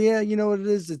 Well, yeah, you know what it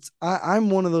is. I'm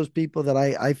one of those people that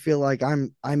I feel like I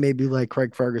may be like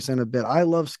Craig Ferguson a bit. I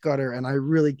love Scudder and I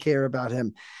really care about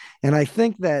him, and I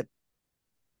think that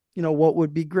what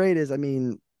would be great is, I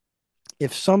mean,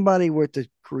 if somebody were to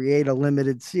create a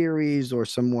limited series or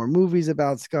some more movies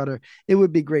about Scudder, it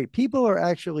would be great. People are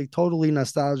actually totally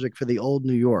nostalgic for the old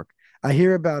New York. I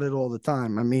hear about it all the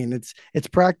time. I mean, it's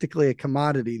practically a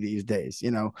commodity these days.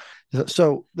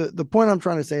 So the point I'm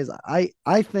trying to say is I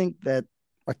think that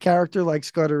a character like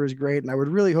Scudder is great, and I would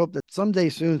really hope that someday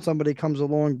soon somebody comes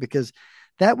along, because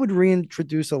that would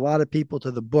reintroduce a lot of people to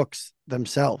the books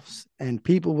themselves, and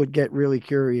people would get really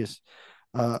curious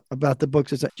about the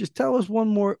books. Just tell us one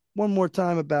more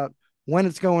time about when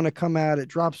it's going to come out. It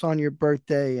drops on your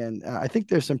birthday, and I think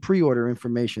there's some pre-order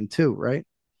information too, right?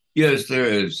 Yes, there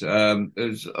is.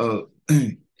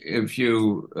 If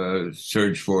you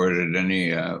search for it at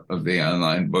any of the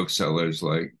online booksellers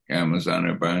like Amazon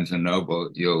or Barnes and Noble,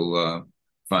 you'll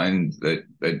find that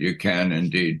you can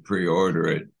indeed pre-order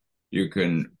it. You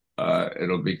can.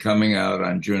 It'll be coming out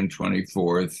on June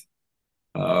 24th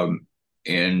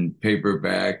in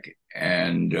paperback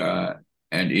and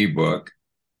ebook,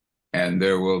 and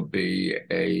there will be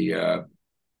a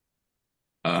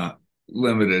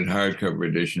limited hardcover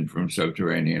edition from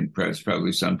Subterranean Press,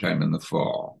 probably sometime in the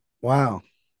fall. Wow.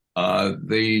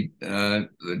 The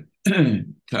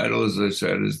title, as I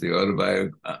said, is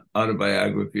the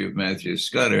autobiography of Matthew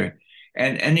Scudder,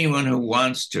 and anyone who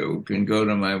wants to can go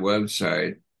to my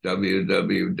website,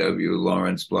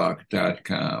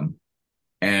 www.lawrenceblock.com,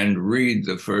 and read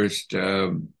the first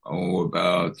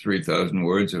about 3,000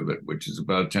 words of it, which is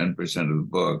about 10% of the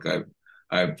book.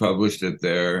 I've published it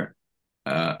there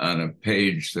on a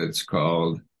page that's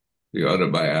called The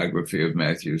Autobiography of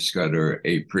Matthew Scudder,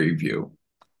 a Preview.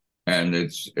 And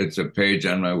it's a page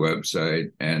on my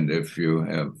website. And if you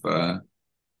have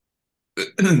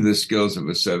the skills of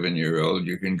a 7-year-old,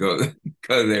 you can go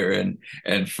there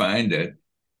and find it.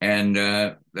 And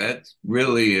that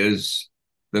really is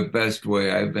the best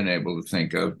way I've been able to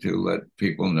think of to let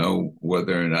people know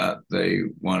whether or not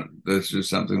this is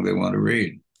something they want to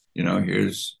read.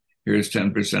 Here's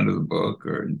 10% of the book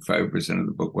or 5% of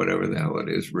the book, whatever the hell it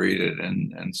is. Read it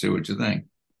and see what you think.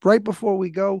 Right before we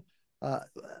go,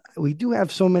 we do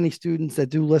have so many students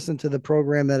that do listen to the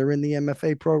program that are in the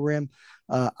MFA program.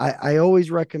 I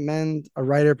always recommend A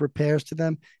Writer Prepares to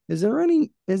them. Is there any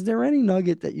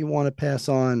nugget that you want to pass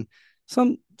on?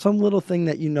 Some little thing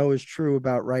that is true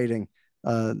about writing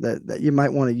that you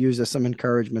might want to use as some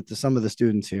encouragement to some of the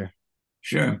students here.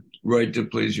 Sure. Write to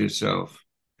please yourself,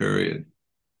 period.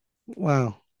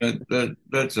 Wow.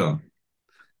 That's all.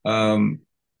 Um,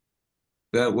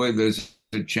 that way there's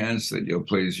a chance that you'll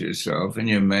please yourself and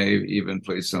you may even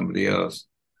please somebody else.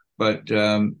 But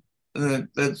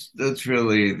that's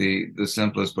really the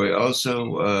simplest way.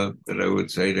 Also, that I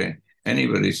would say to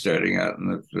anybody starting out in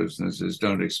the business is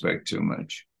don't expect too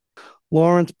much.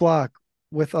 Lawrence Block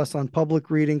with us on Public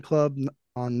Reading Club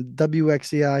on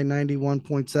WXCI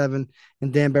 91.7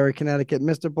 in Danbury, Connecticut.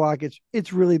 Mr. Block,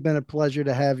 it's really been a pleasure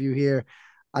to have you here.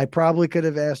 I probably could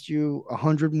have asked you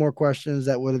 100 more questions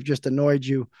that would have just annoyed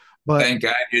you, but thank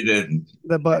God you didn't.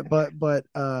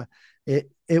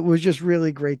 It was just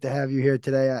really great to have you here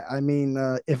today. I mean,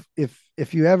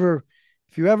 if you ever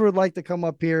would like to come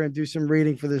up here and do some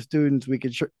reading for the students, we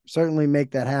could certainly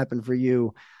make that happen for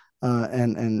you,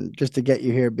 and just to get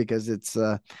you here, because it's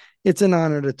an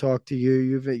honor to talk to you.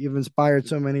 You've inspired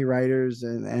so many writers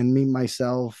and me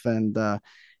myself, and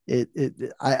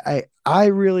I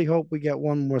really hope we get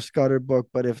one more Scudder book,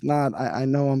 but if not, I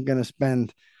know I'm going to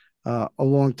spend a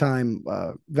long time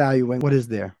valuing what is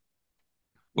there.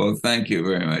 Well, thank you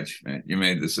very much, man. You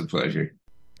made this a pleasure.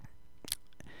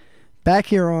 Back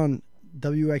here on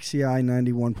WXCI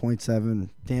 91.7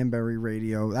 Danbury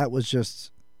Radio, that was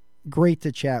just great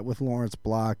to chat with Lawrence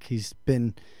Block. He's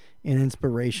been an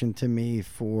inspiration to me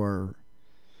for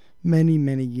many,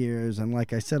 many years. And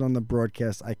like I said on the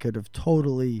broadcast, I could have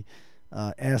totally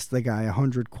asked the guy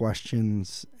 100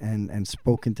 questions and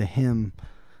spoken to him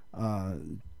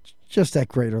just at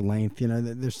greater length. You know,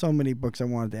 there's so many books I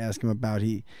wanted to ask him about.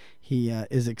 He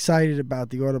is excited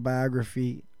about the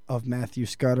autobiography of Matthew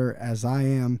Scudder, as I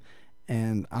am,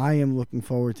 and I am looking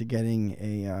forward to getting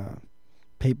a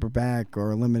paperback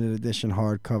or a limited edition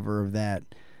hardcover of that.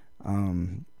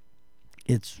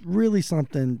 It's really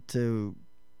something to,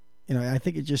 I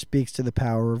think it just speaks to the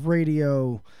power of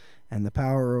radio and the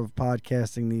power of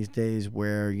podcasting these days,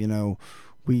 where,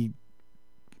 we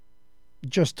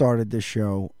just started this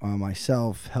show,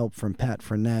 myself, help from Pat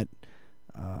Frenette,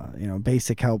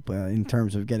 basic help in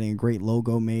terms of getting a great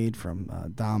logo made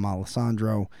from Dom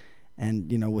Alessandro.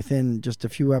 And, within just a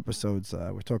few episodes,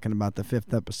 we're talking about the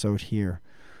 5th episode here,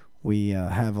 we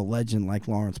have a legend like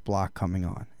Lawrence Block coming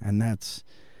on. And that's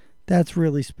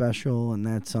really special, and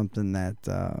that's something that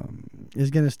is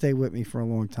going to stay with me for a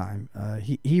long time.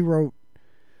 He wrote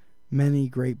many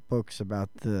great books about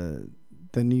the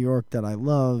New York that I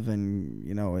love, and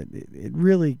it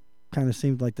really kind of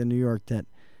seemed like the New York that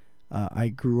I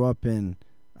grew up in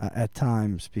at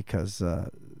times, because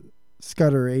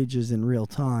Scudder ages in real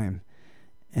time,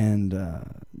 and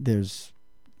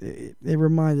it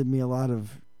reminded me a lot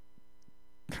of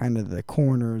kind of the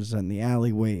corners and the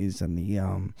alleyways and the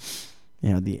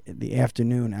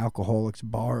afternoon alcoholics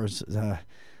bars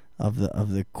of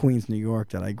the Queens, New York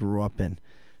that I grew up in.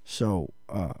 So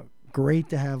great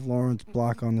to have Lawrence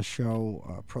Block on the show,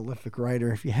 a prolific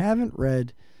writer. If you haven't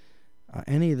read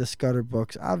any of the Scudder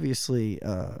books, obviously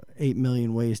 8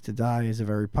 Million Ways to Die is a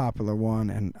very popular one,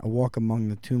 and A Walk Among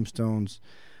the Tombstones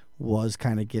was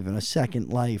kind of given a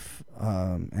second life,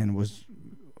 and was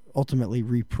ultimately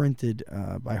reprinted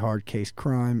by Hard Case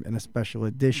Crime in a special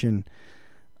edition.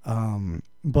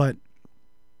 But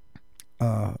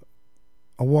A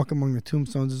Walk Among the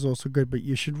Tombstones is also good, but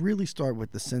you should really start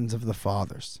with The Sins of the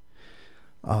Fathers.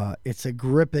 It's a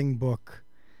gripping book.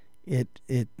 It's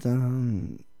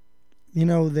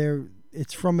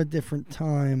from a different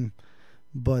time,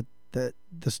 but the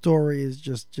story is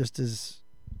just as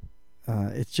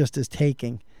it's just as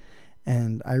taking.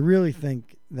 And I really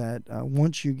think that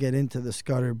once you get into the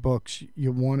Scudder books,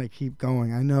 you want to keep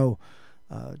going. I know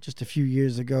just a few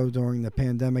years ago during the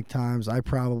pandemic times, I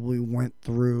probably went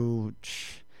through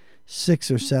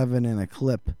 6 or 7 in a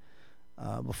clip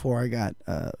before I got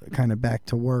kind of back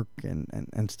to work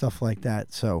and stuff like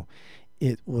that. So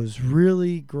it was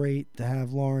really great to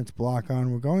have Lawrence Block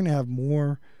on. We're going to have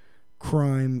more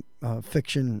crime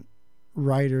fiction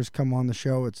writers come on the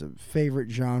show. It's a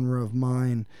favorite genre of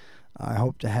mine. I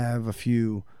hope to have a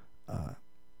few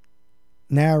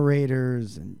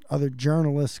narrators and other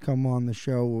journalists come on the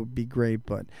show. Would be great,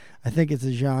 but I think it's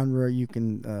a genre you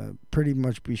can pretty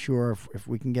much be sure if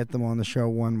we can get them on the show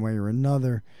one way or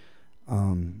another,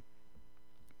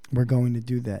 we're going to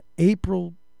do that.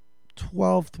 April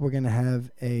 12th, we're going to have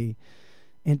a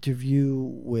interview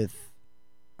with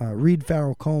Reed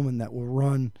Farrell Coleman that will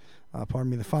run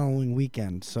the following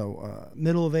weekend. So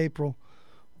middle of April,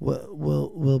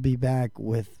 we'll be back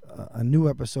with a new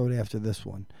episode after this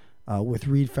one. with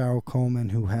Reed Farrell Coleman,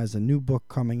 who has a new book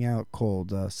coming out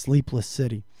called Sleepless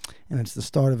City, and it's the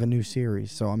start of a new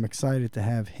series. So I'm excited to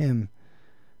have him,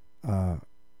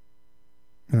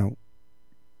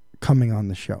 coming on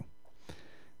the show.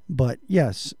 But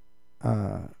yes,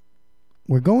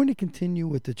 we're going to continue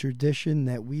with the tradition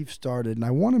that we've started, and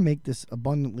I want to make this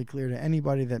abundantly clear to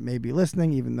anybody that may be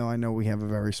listening, even though I know we have a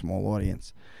very small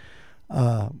audience.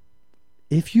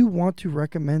 If you want to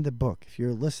recommend a book, if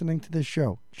you're listening to this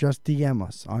show, just DM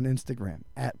us on Instagram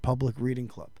at Public Reading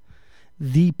Club,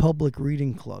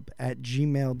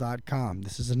 thepublicreadingclub@gmail.com.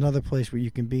 This is another place where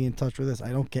you can be in touch with us.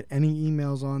 I don't get any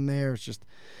emails on there. It's just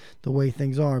the way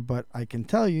things are, but I can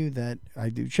tell you that I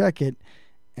do check it,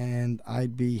 and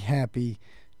I'd be happy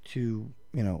to,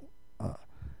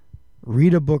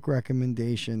 read a book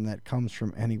recommendation that comes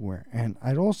from anywhere. And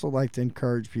I'd also like to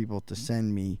encourage people to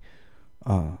send me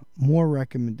more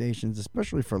recommendations,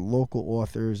 especially for local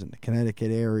authors in the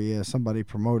Connecticut area, somebody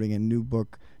promoting a new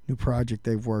book, new project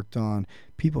they've worked on.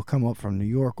 People come up from New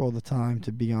York all the time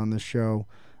to be on the show.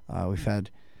 We've had,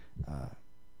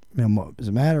 as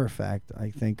a matter of fact,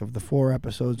 I think of the 4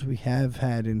 episodes we have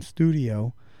had in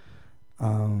studio,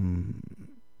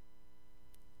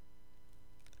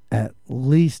 at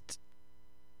least,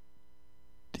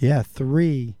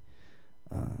 3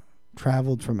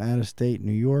 traveled from out of state,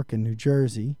 New York and New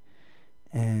Jersey,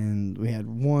 and we had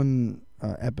one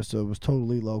episode was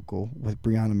totally local with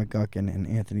Brianna McGuckin and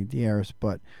Anthony Dieris.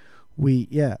 But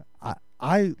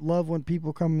I love when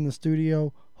people come in the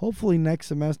studio. Hopefully next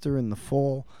semester in the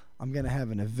fall, I'm going to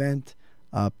have an event,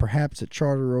 perhaps at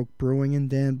Charter Oak Brewing in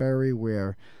Danbury,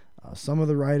 where some of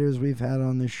the writers we've had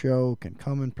on the show can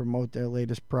come and promote their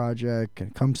latest project, can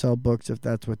come sell books if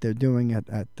that's what they're doing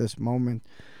at this moment.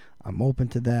 I'm open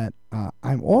to that.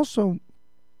 I'm also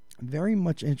very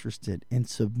much interested in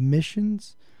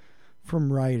submissions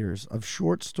from writers of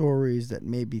short stories that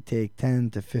maybe take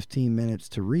 10 to 15 minutes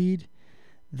to read,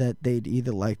 that they'd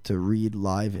either like to read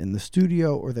live in the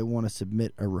studio or they want to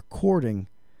submit a recording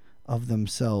of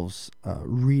themselves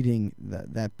reading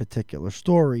that particular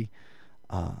story.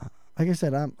 Like I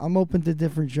said, I'm open to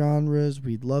different genres.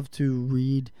 We'd love to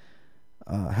read,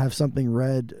 have something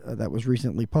read that was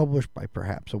recently published by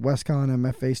perhaps a WestCon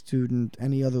MFA student,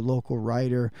 any other local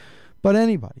writer, but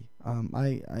anybody.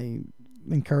 I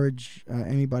encourage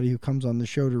anybody who comes on the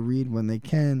show to read when they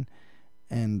can,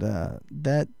 and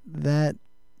that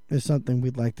is something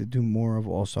we'd like to do more of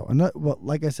also. Well,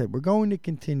 like I said, we're going to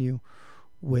continue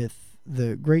with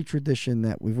the great tradition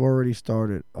that we've already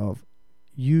started of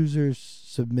users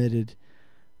submitted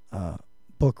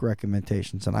book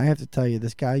recommendations. And I have to tell you,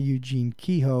 this guy Eugene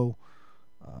Kehoe,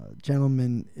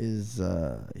 gentleman, is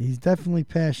he's definitely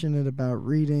passionate about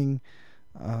reading,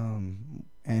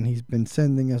 and he's been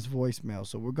sending us voicemail,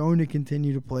 so we're going to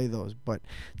continue to play those. But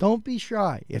don't be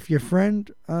shy. If your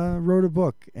friend wrote a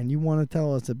book and you want to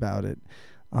tell us about it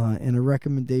in a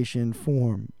recommendation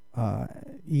form,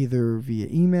 either via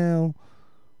email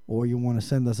or you want to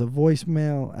send us a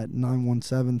voicemail at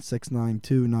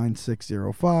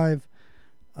 917-692-9605,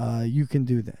 you can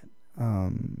do that.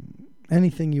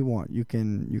 Anything you want. You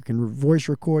can voice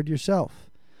record yourself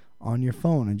on your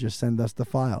phone and just send us the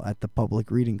file at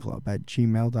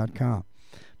thepublicreadingclub@gmail.com.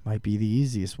 Might be the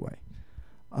easiest way.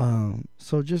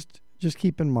 So just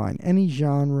keep in mind, any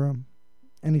genre,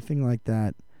 anything like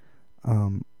that,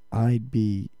 I'd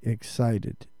be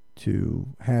excited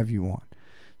to have you on.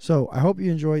 So I hope you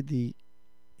enjoyed the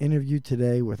interview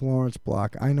today with Lawrence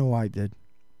Block. I know I did.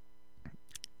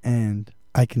 And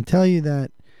I can tell you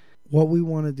that what we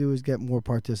want to do is get more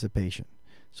participation.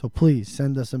 So please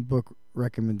send us some book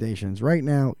recommendations. Right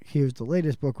now, here's the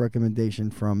latest book recommendation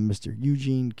from Mr.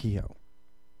 Eugene Kehoe.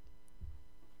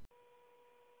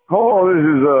 Oh, this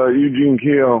is Eugene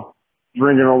Kehoe.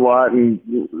 Drinking a lot, and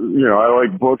I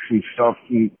like books and stuff.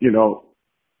 And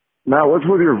Matt, what's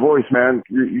with your voice, man?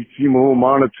 You seem a little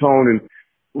monotone and a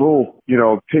little,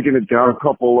 taking it down a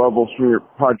couple levels from your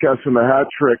podcast and the hat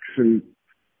tricks. And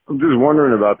I'm just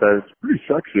wondering about that. It's pretty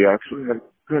sexy, actually. I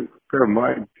couldn't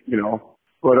mind,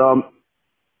 But I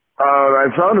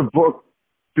found a book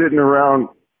sitting around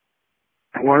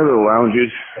one of the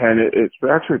lounges, and it's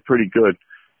actually pretty good.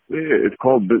 It's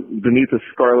called Beneath a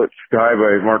Scarlet Sky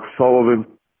by Mark Sullivan.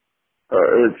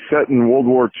 It's set in World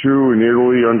War II in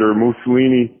Italy under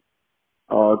Mussolini.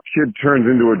 Kid turns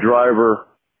into a driver,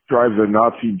 drives a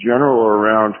Nazi general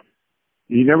around.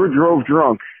 He never drove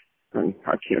drunk.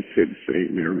 I can't say the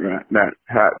same here, Matt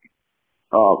Hatton.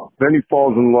 Then he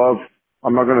falls in love.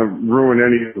 I'm not going to ruin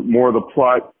any more of the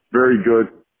plot. Very good.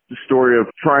 The story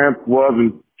of triumph, love,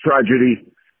 and tragedy.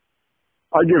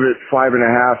 I give it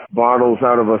 5.5 bottles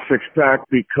out of a 6-pack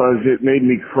because it made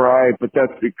me cry, but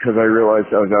that's because I realized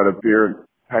I was out of beer and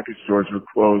package stores were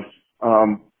closed.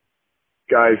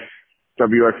 Guys,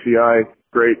 WXCI,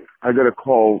 great. I got a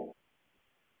call.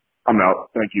 I'm out.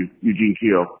 Thank you. Eugene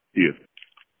Kehoe. See you.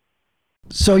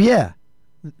 So, yeah,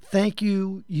 thank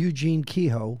you, Eugene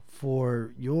Kehoe,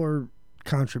 for your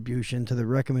contribution to the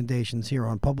recommendations here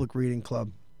on Public Reading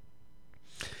Club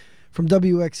from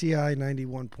WXCI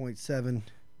 91.7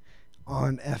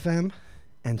 on FM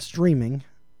and streaming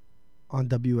on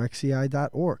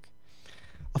WXCI.org.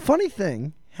 A funny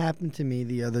thing happened to me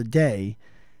the other day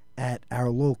at our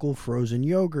local frozen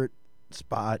yogurt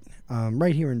spot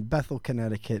right here in Bethel,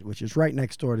 Connecticut, which is right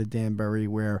next door to Danbury,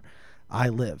 where I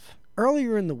live.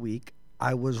 Earlier in the week,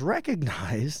 I was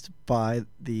recognized by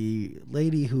the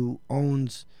lady who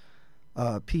owns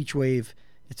Peach Wave.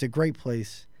 It's a great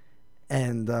place.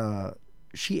 And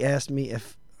she asked me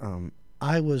if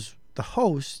I was the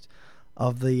host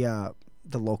of the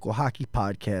local hockey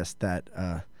podcast that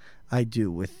I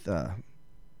do with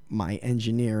my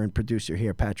engineer and producer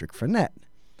here, Patrick Finette.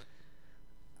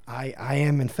 I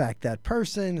am, in fact, that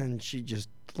person, and she just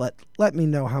let me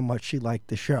know how much she liked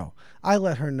the show. I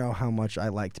let her know how much I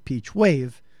liked Peach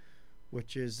Wave,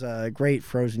 which is a great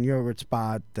frozen yogurt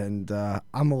spot, and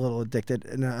I'm a little addicted.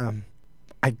 And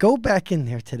I go back in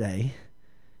there today,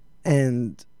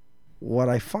 and what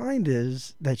I find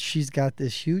is that she's got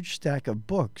this huge stack of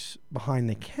books behind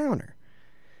the counter.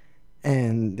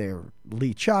 And they're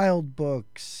Lee Child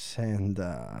books and,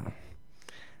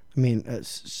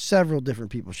 several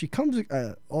different people. She comes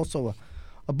also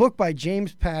a book by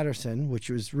James Patterson,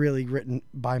 which was really written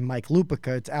by Mike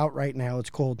Lupica. It's out right now. It's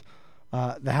called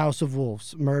The House of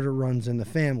Wolves, Murder Runs in the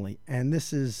Family. And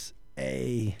this is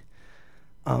a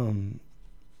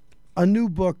new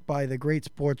book by the great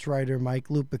sports writer Mike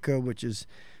Lupica, which has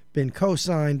been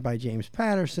co-signed by James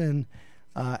Patterson,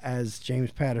 as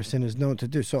James Patterson is known to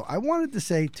do. So I wanted to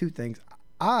say two things.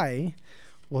 I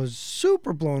was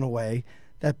super blown away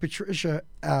that Patricia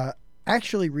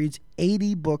actually reads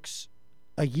 80 books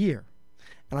a year.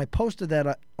 And I posted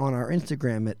that on our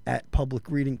Instagram at Public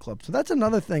Reading Club. So that's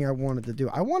another thing I wanted to do.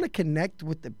 I want to connect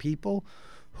with the people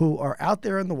who are out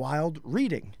there in the wild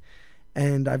reading.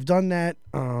 And I've done that,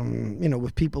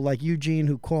 with people like Eugene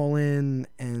who call in,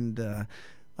 and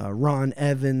Ron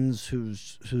Evans,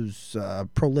 who's a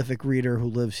prolific reader who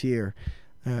lives here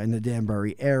in the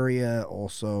Danbury area.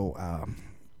 Also,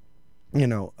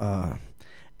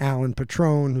 Alan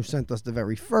Patrone, who sent us the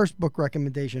very first book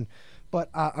recommendation. But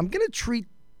I'm going to treat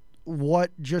what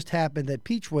just happened at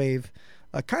Peach Wave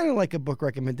kind of like a book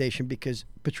recommendation, because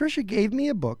Patricia gave me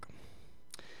a book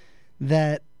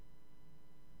that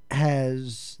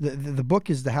has the book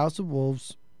is The House of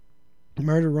Wolves,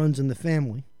 Murder Runs in the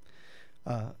Family,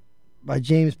 by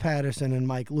James Patterson and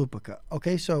Mike Lupica.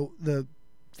 Okay, so the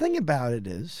thing about it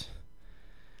is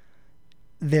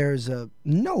there's a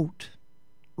note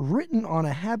written on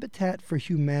a Habitat for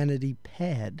Humanity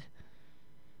pad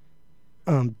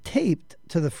taped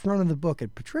to the front of the book.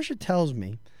 And Patricia tells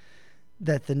me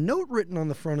that the note written on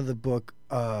the front of the book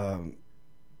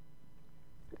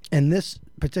and this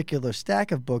particular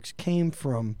stack of books came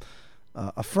from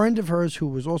a friend of hers who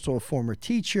was also a former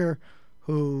teacher,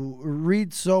 who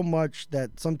reads so much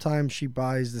that sometimes she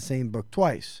buys the same book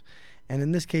twice. And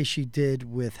in this case, she did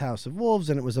with House of Wolves,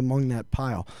 and it was among that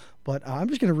pile. But I'm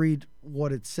just going to read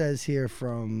what it says here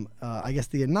from,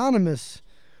 the anonymous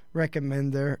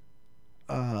recommender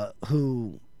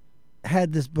who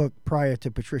had this book prior to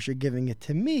Patricia giving it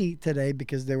to me today,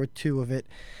 because there were two of it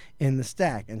in the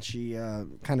stack, and she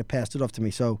kind of passed it off to me.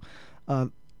 So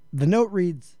the note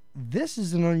reads, "This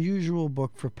is an unusual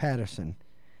book for Patterson.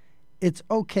 It's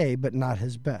okay, but not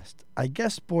his best. I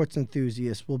guess sports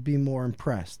enthusiasts will be more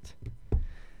impressed."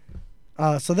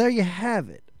 So there you have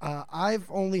it. I've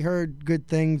only heard good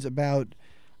things about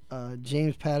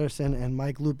James Patterson and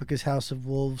Mike Lupica's House of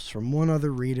Wolves from one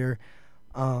other reader.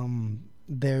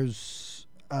 There's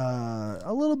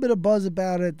a little bit of buzz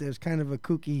about it. There's kind of a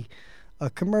kooky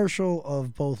commercial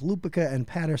of both Lupica and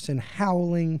Patterson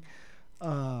howling,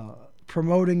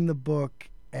 promoting the book.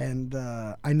 And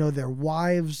I know their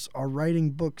wives are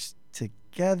writing books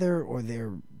together, or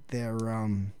they're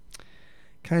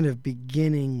kind of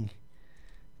beginning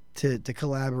to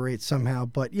collaborate somehow.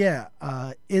 But yeah,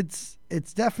 it's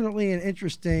definitely an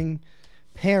interesting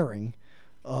pairing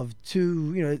of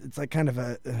two. It's like kind of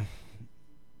a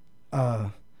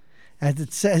as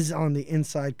it says on the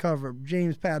inside cover,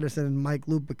 James Patterson and Mike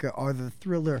Lupica are the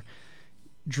thriller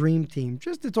dream team.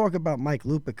 Just to talk about Mike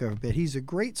Lupica a bit, he's a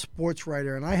great sports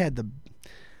writer, and I had the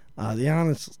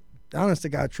honest to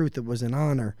God truth, it was an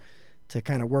honor to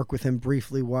kind of work with him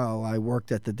briefly while I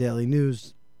worked at the Daily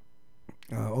News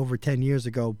over 10 years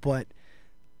ago. But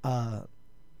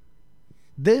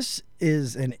this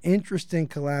is an interesting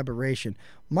collaboration.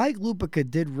 Mike Lupica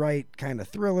did write kind of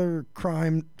thriller,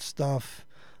 crime stuff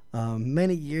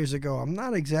many years ago. I'm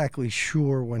not exactly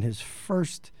sure when his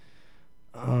first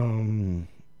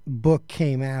book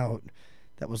came out.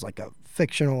 That was like a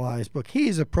fictionalized book.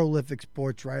 He's a prolific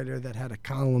sports writer that had a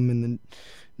column in the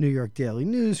New York Daily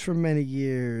News for many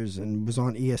years and was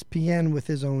on ESPN with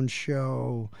his own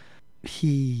show.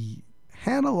 He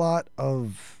had a lot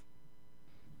of,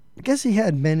 I guess he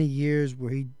had many years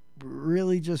where he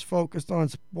really just focused on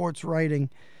sports writing,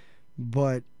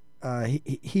 but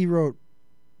he wrote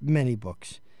many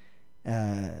books.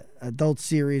 Adult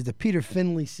series, the Peter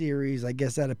Finley series, I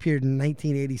guess that appeared in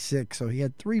 1986. So he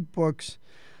had 3 books,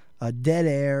 Dead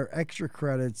Air, Extra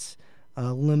Credits,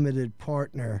 Limited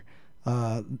Partner.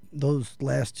 Those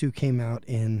last 2 came out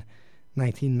in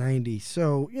 1990.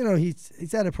 So,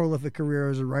 he's had a prolific career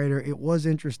as a writer. It was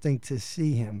interesting to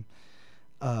see him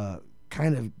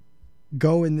kind of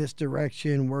go in this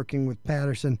direction, working with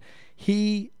Patterson.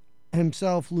 He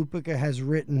himself, Lupica, has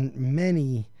written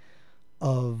many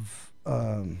of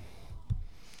kind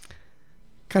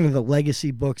of the legacy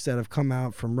books that have come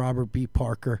out from Robert B.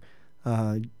 Parker,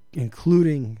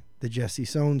 including the Jesse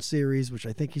Sohn series, which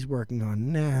I think he's working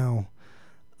on now.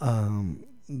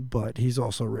 But he's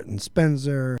also written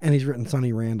Spencer, and he's written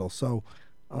Sonny Randall. So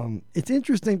it's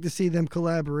interesting to see them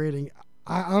collaborating.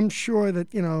 I'm sure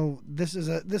that this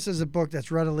is a book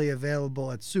that's readily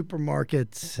available at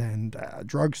supermarkets and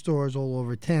drugstores all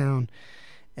over town.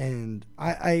 And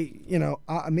I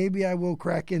maybe I will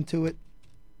crack into it,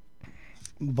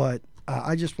 but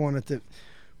I just wanted to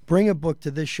bring a book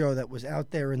to this show that was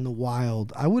out there in the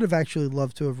wild. I would have actually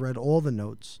loved to have read all the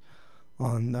notes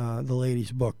on the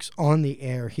ladies' books on the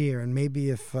air here, and maybe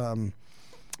if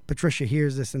Patricia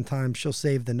hears this in time, she'll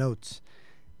save the notes,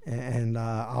 and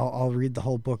I'll read the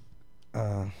whole book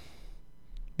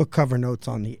cover notes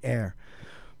on the air.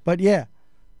 But yeah,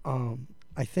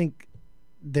 I think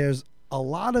there's a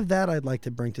lot of that I'd like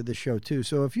to bring to the show too.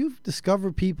 So if you've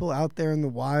discovered people out there in the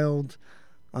wild,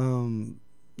 I'm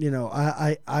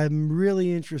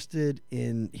really interested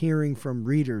in hearing from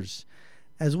readers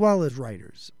as well as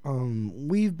writers.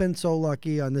 We've been so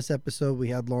lucky on this episode. We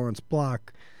had Lawrence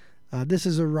Block. This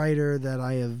is a writer that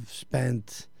I have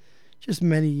spent just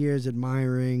many years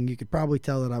admiring. You could probably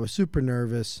tell that I was super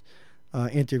nervous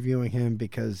interviewing him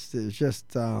because there's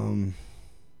just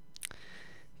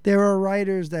there are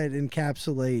writers that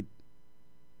encapsulate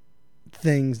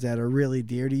things that are really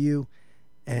dear to you,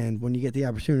 and when you get the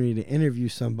opportunity to interview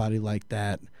somebody like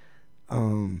that,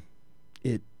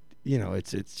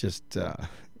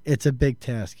 it's a big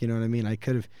task. You know what I mean?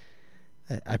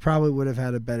 I probably would have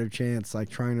had a better chance, like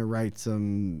trying to write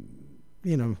some,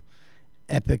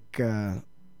 epic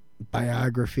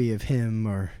biography of him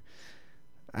or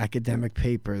academic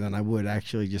paper than I would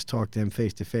actually just talk to him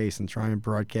face to face and try and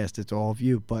broadcast it to all of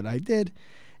you. But I did,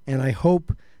 and I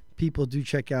hope people do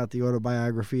check out the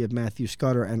autobiography of Matthew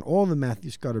Scudder and all the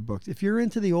Matthew Scudder books. If you're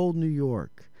into the old New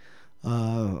York,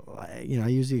 I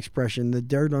use the expression the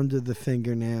dirt under the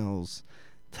fingernails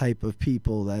type of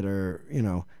people that are,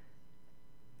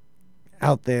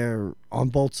 out there on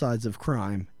both sides of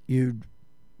crime, you'd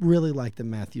really like the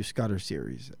Matthew Scudder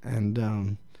series.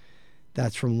 And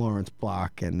that's from Lawrence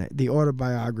Block. And the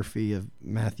autobiography of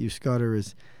Matthew Scudder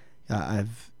is, I'm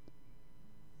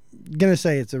going to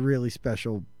say it's a really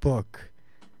special book,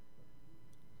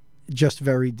 just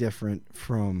very different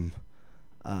from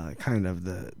kind of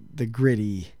the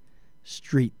gritty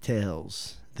street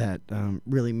tales that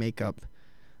really make up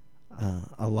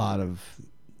a lot of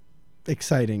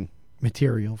exciting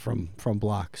material from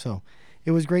Block. So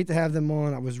it was great to have them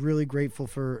on. I was really grateful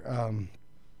for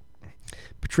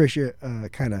Patricia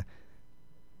kind of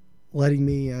letting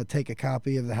me take a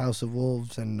copy of The House of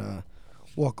Wolves and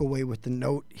walk away with the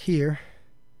note here.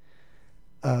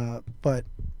 But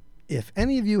if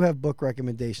any of you have book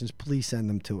recommendations, please send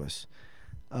them to us.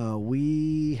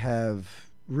 We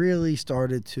have really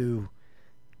started to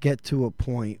get to a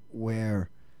point where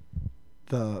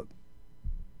the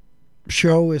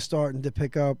show is starting to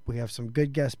pick up. We have some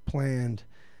good guests planned.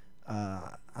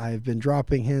 I've been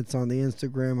dropping hints on the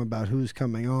Instagram about who's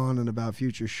coming on and about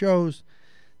future shows.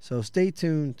 So stay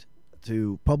tuned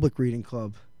to Public Reading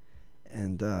Club,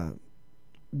 and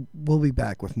we'll be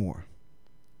back with more.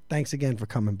 Thanks again for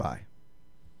coming by.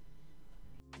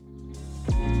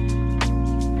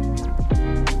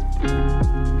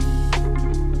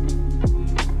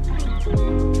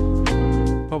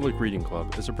 Public Reading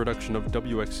Club is a production of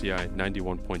WXCI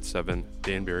 91.7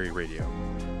 Danbury Radio,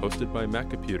 hosted by Matt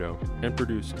Caputo and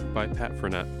produced by Pat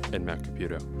Frenette and Matt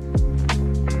Caputo.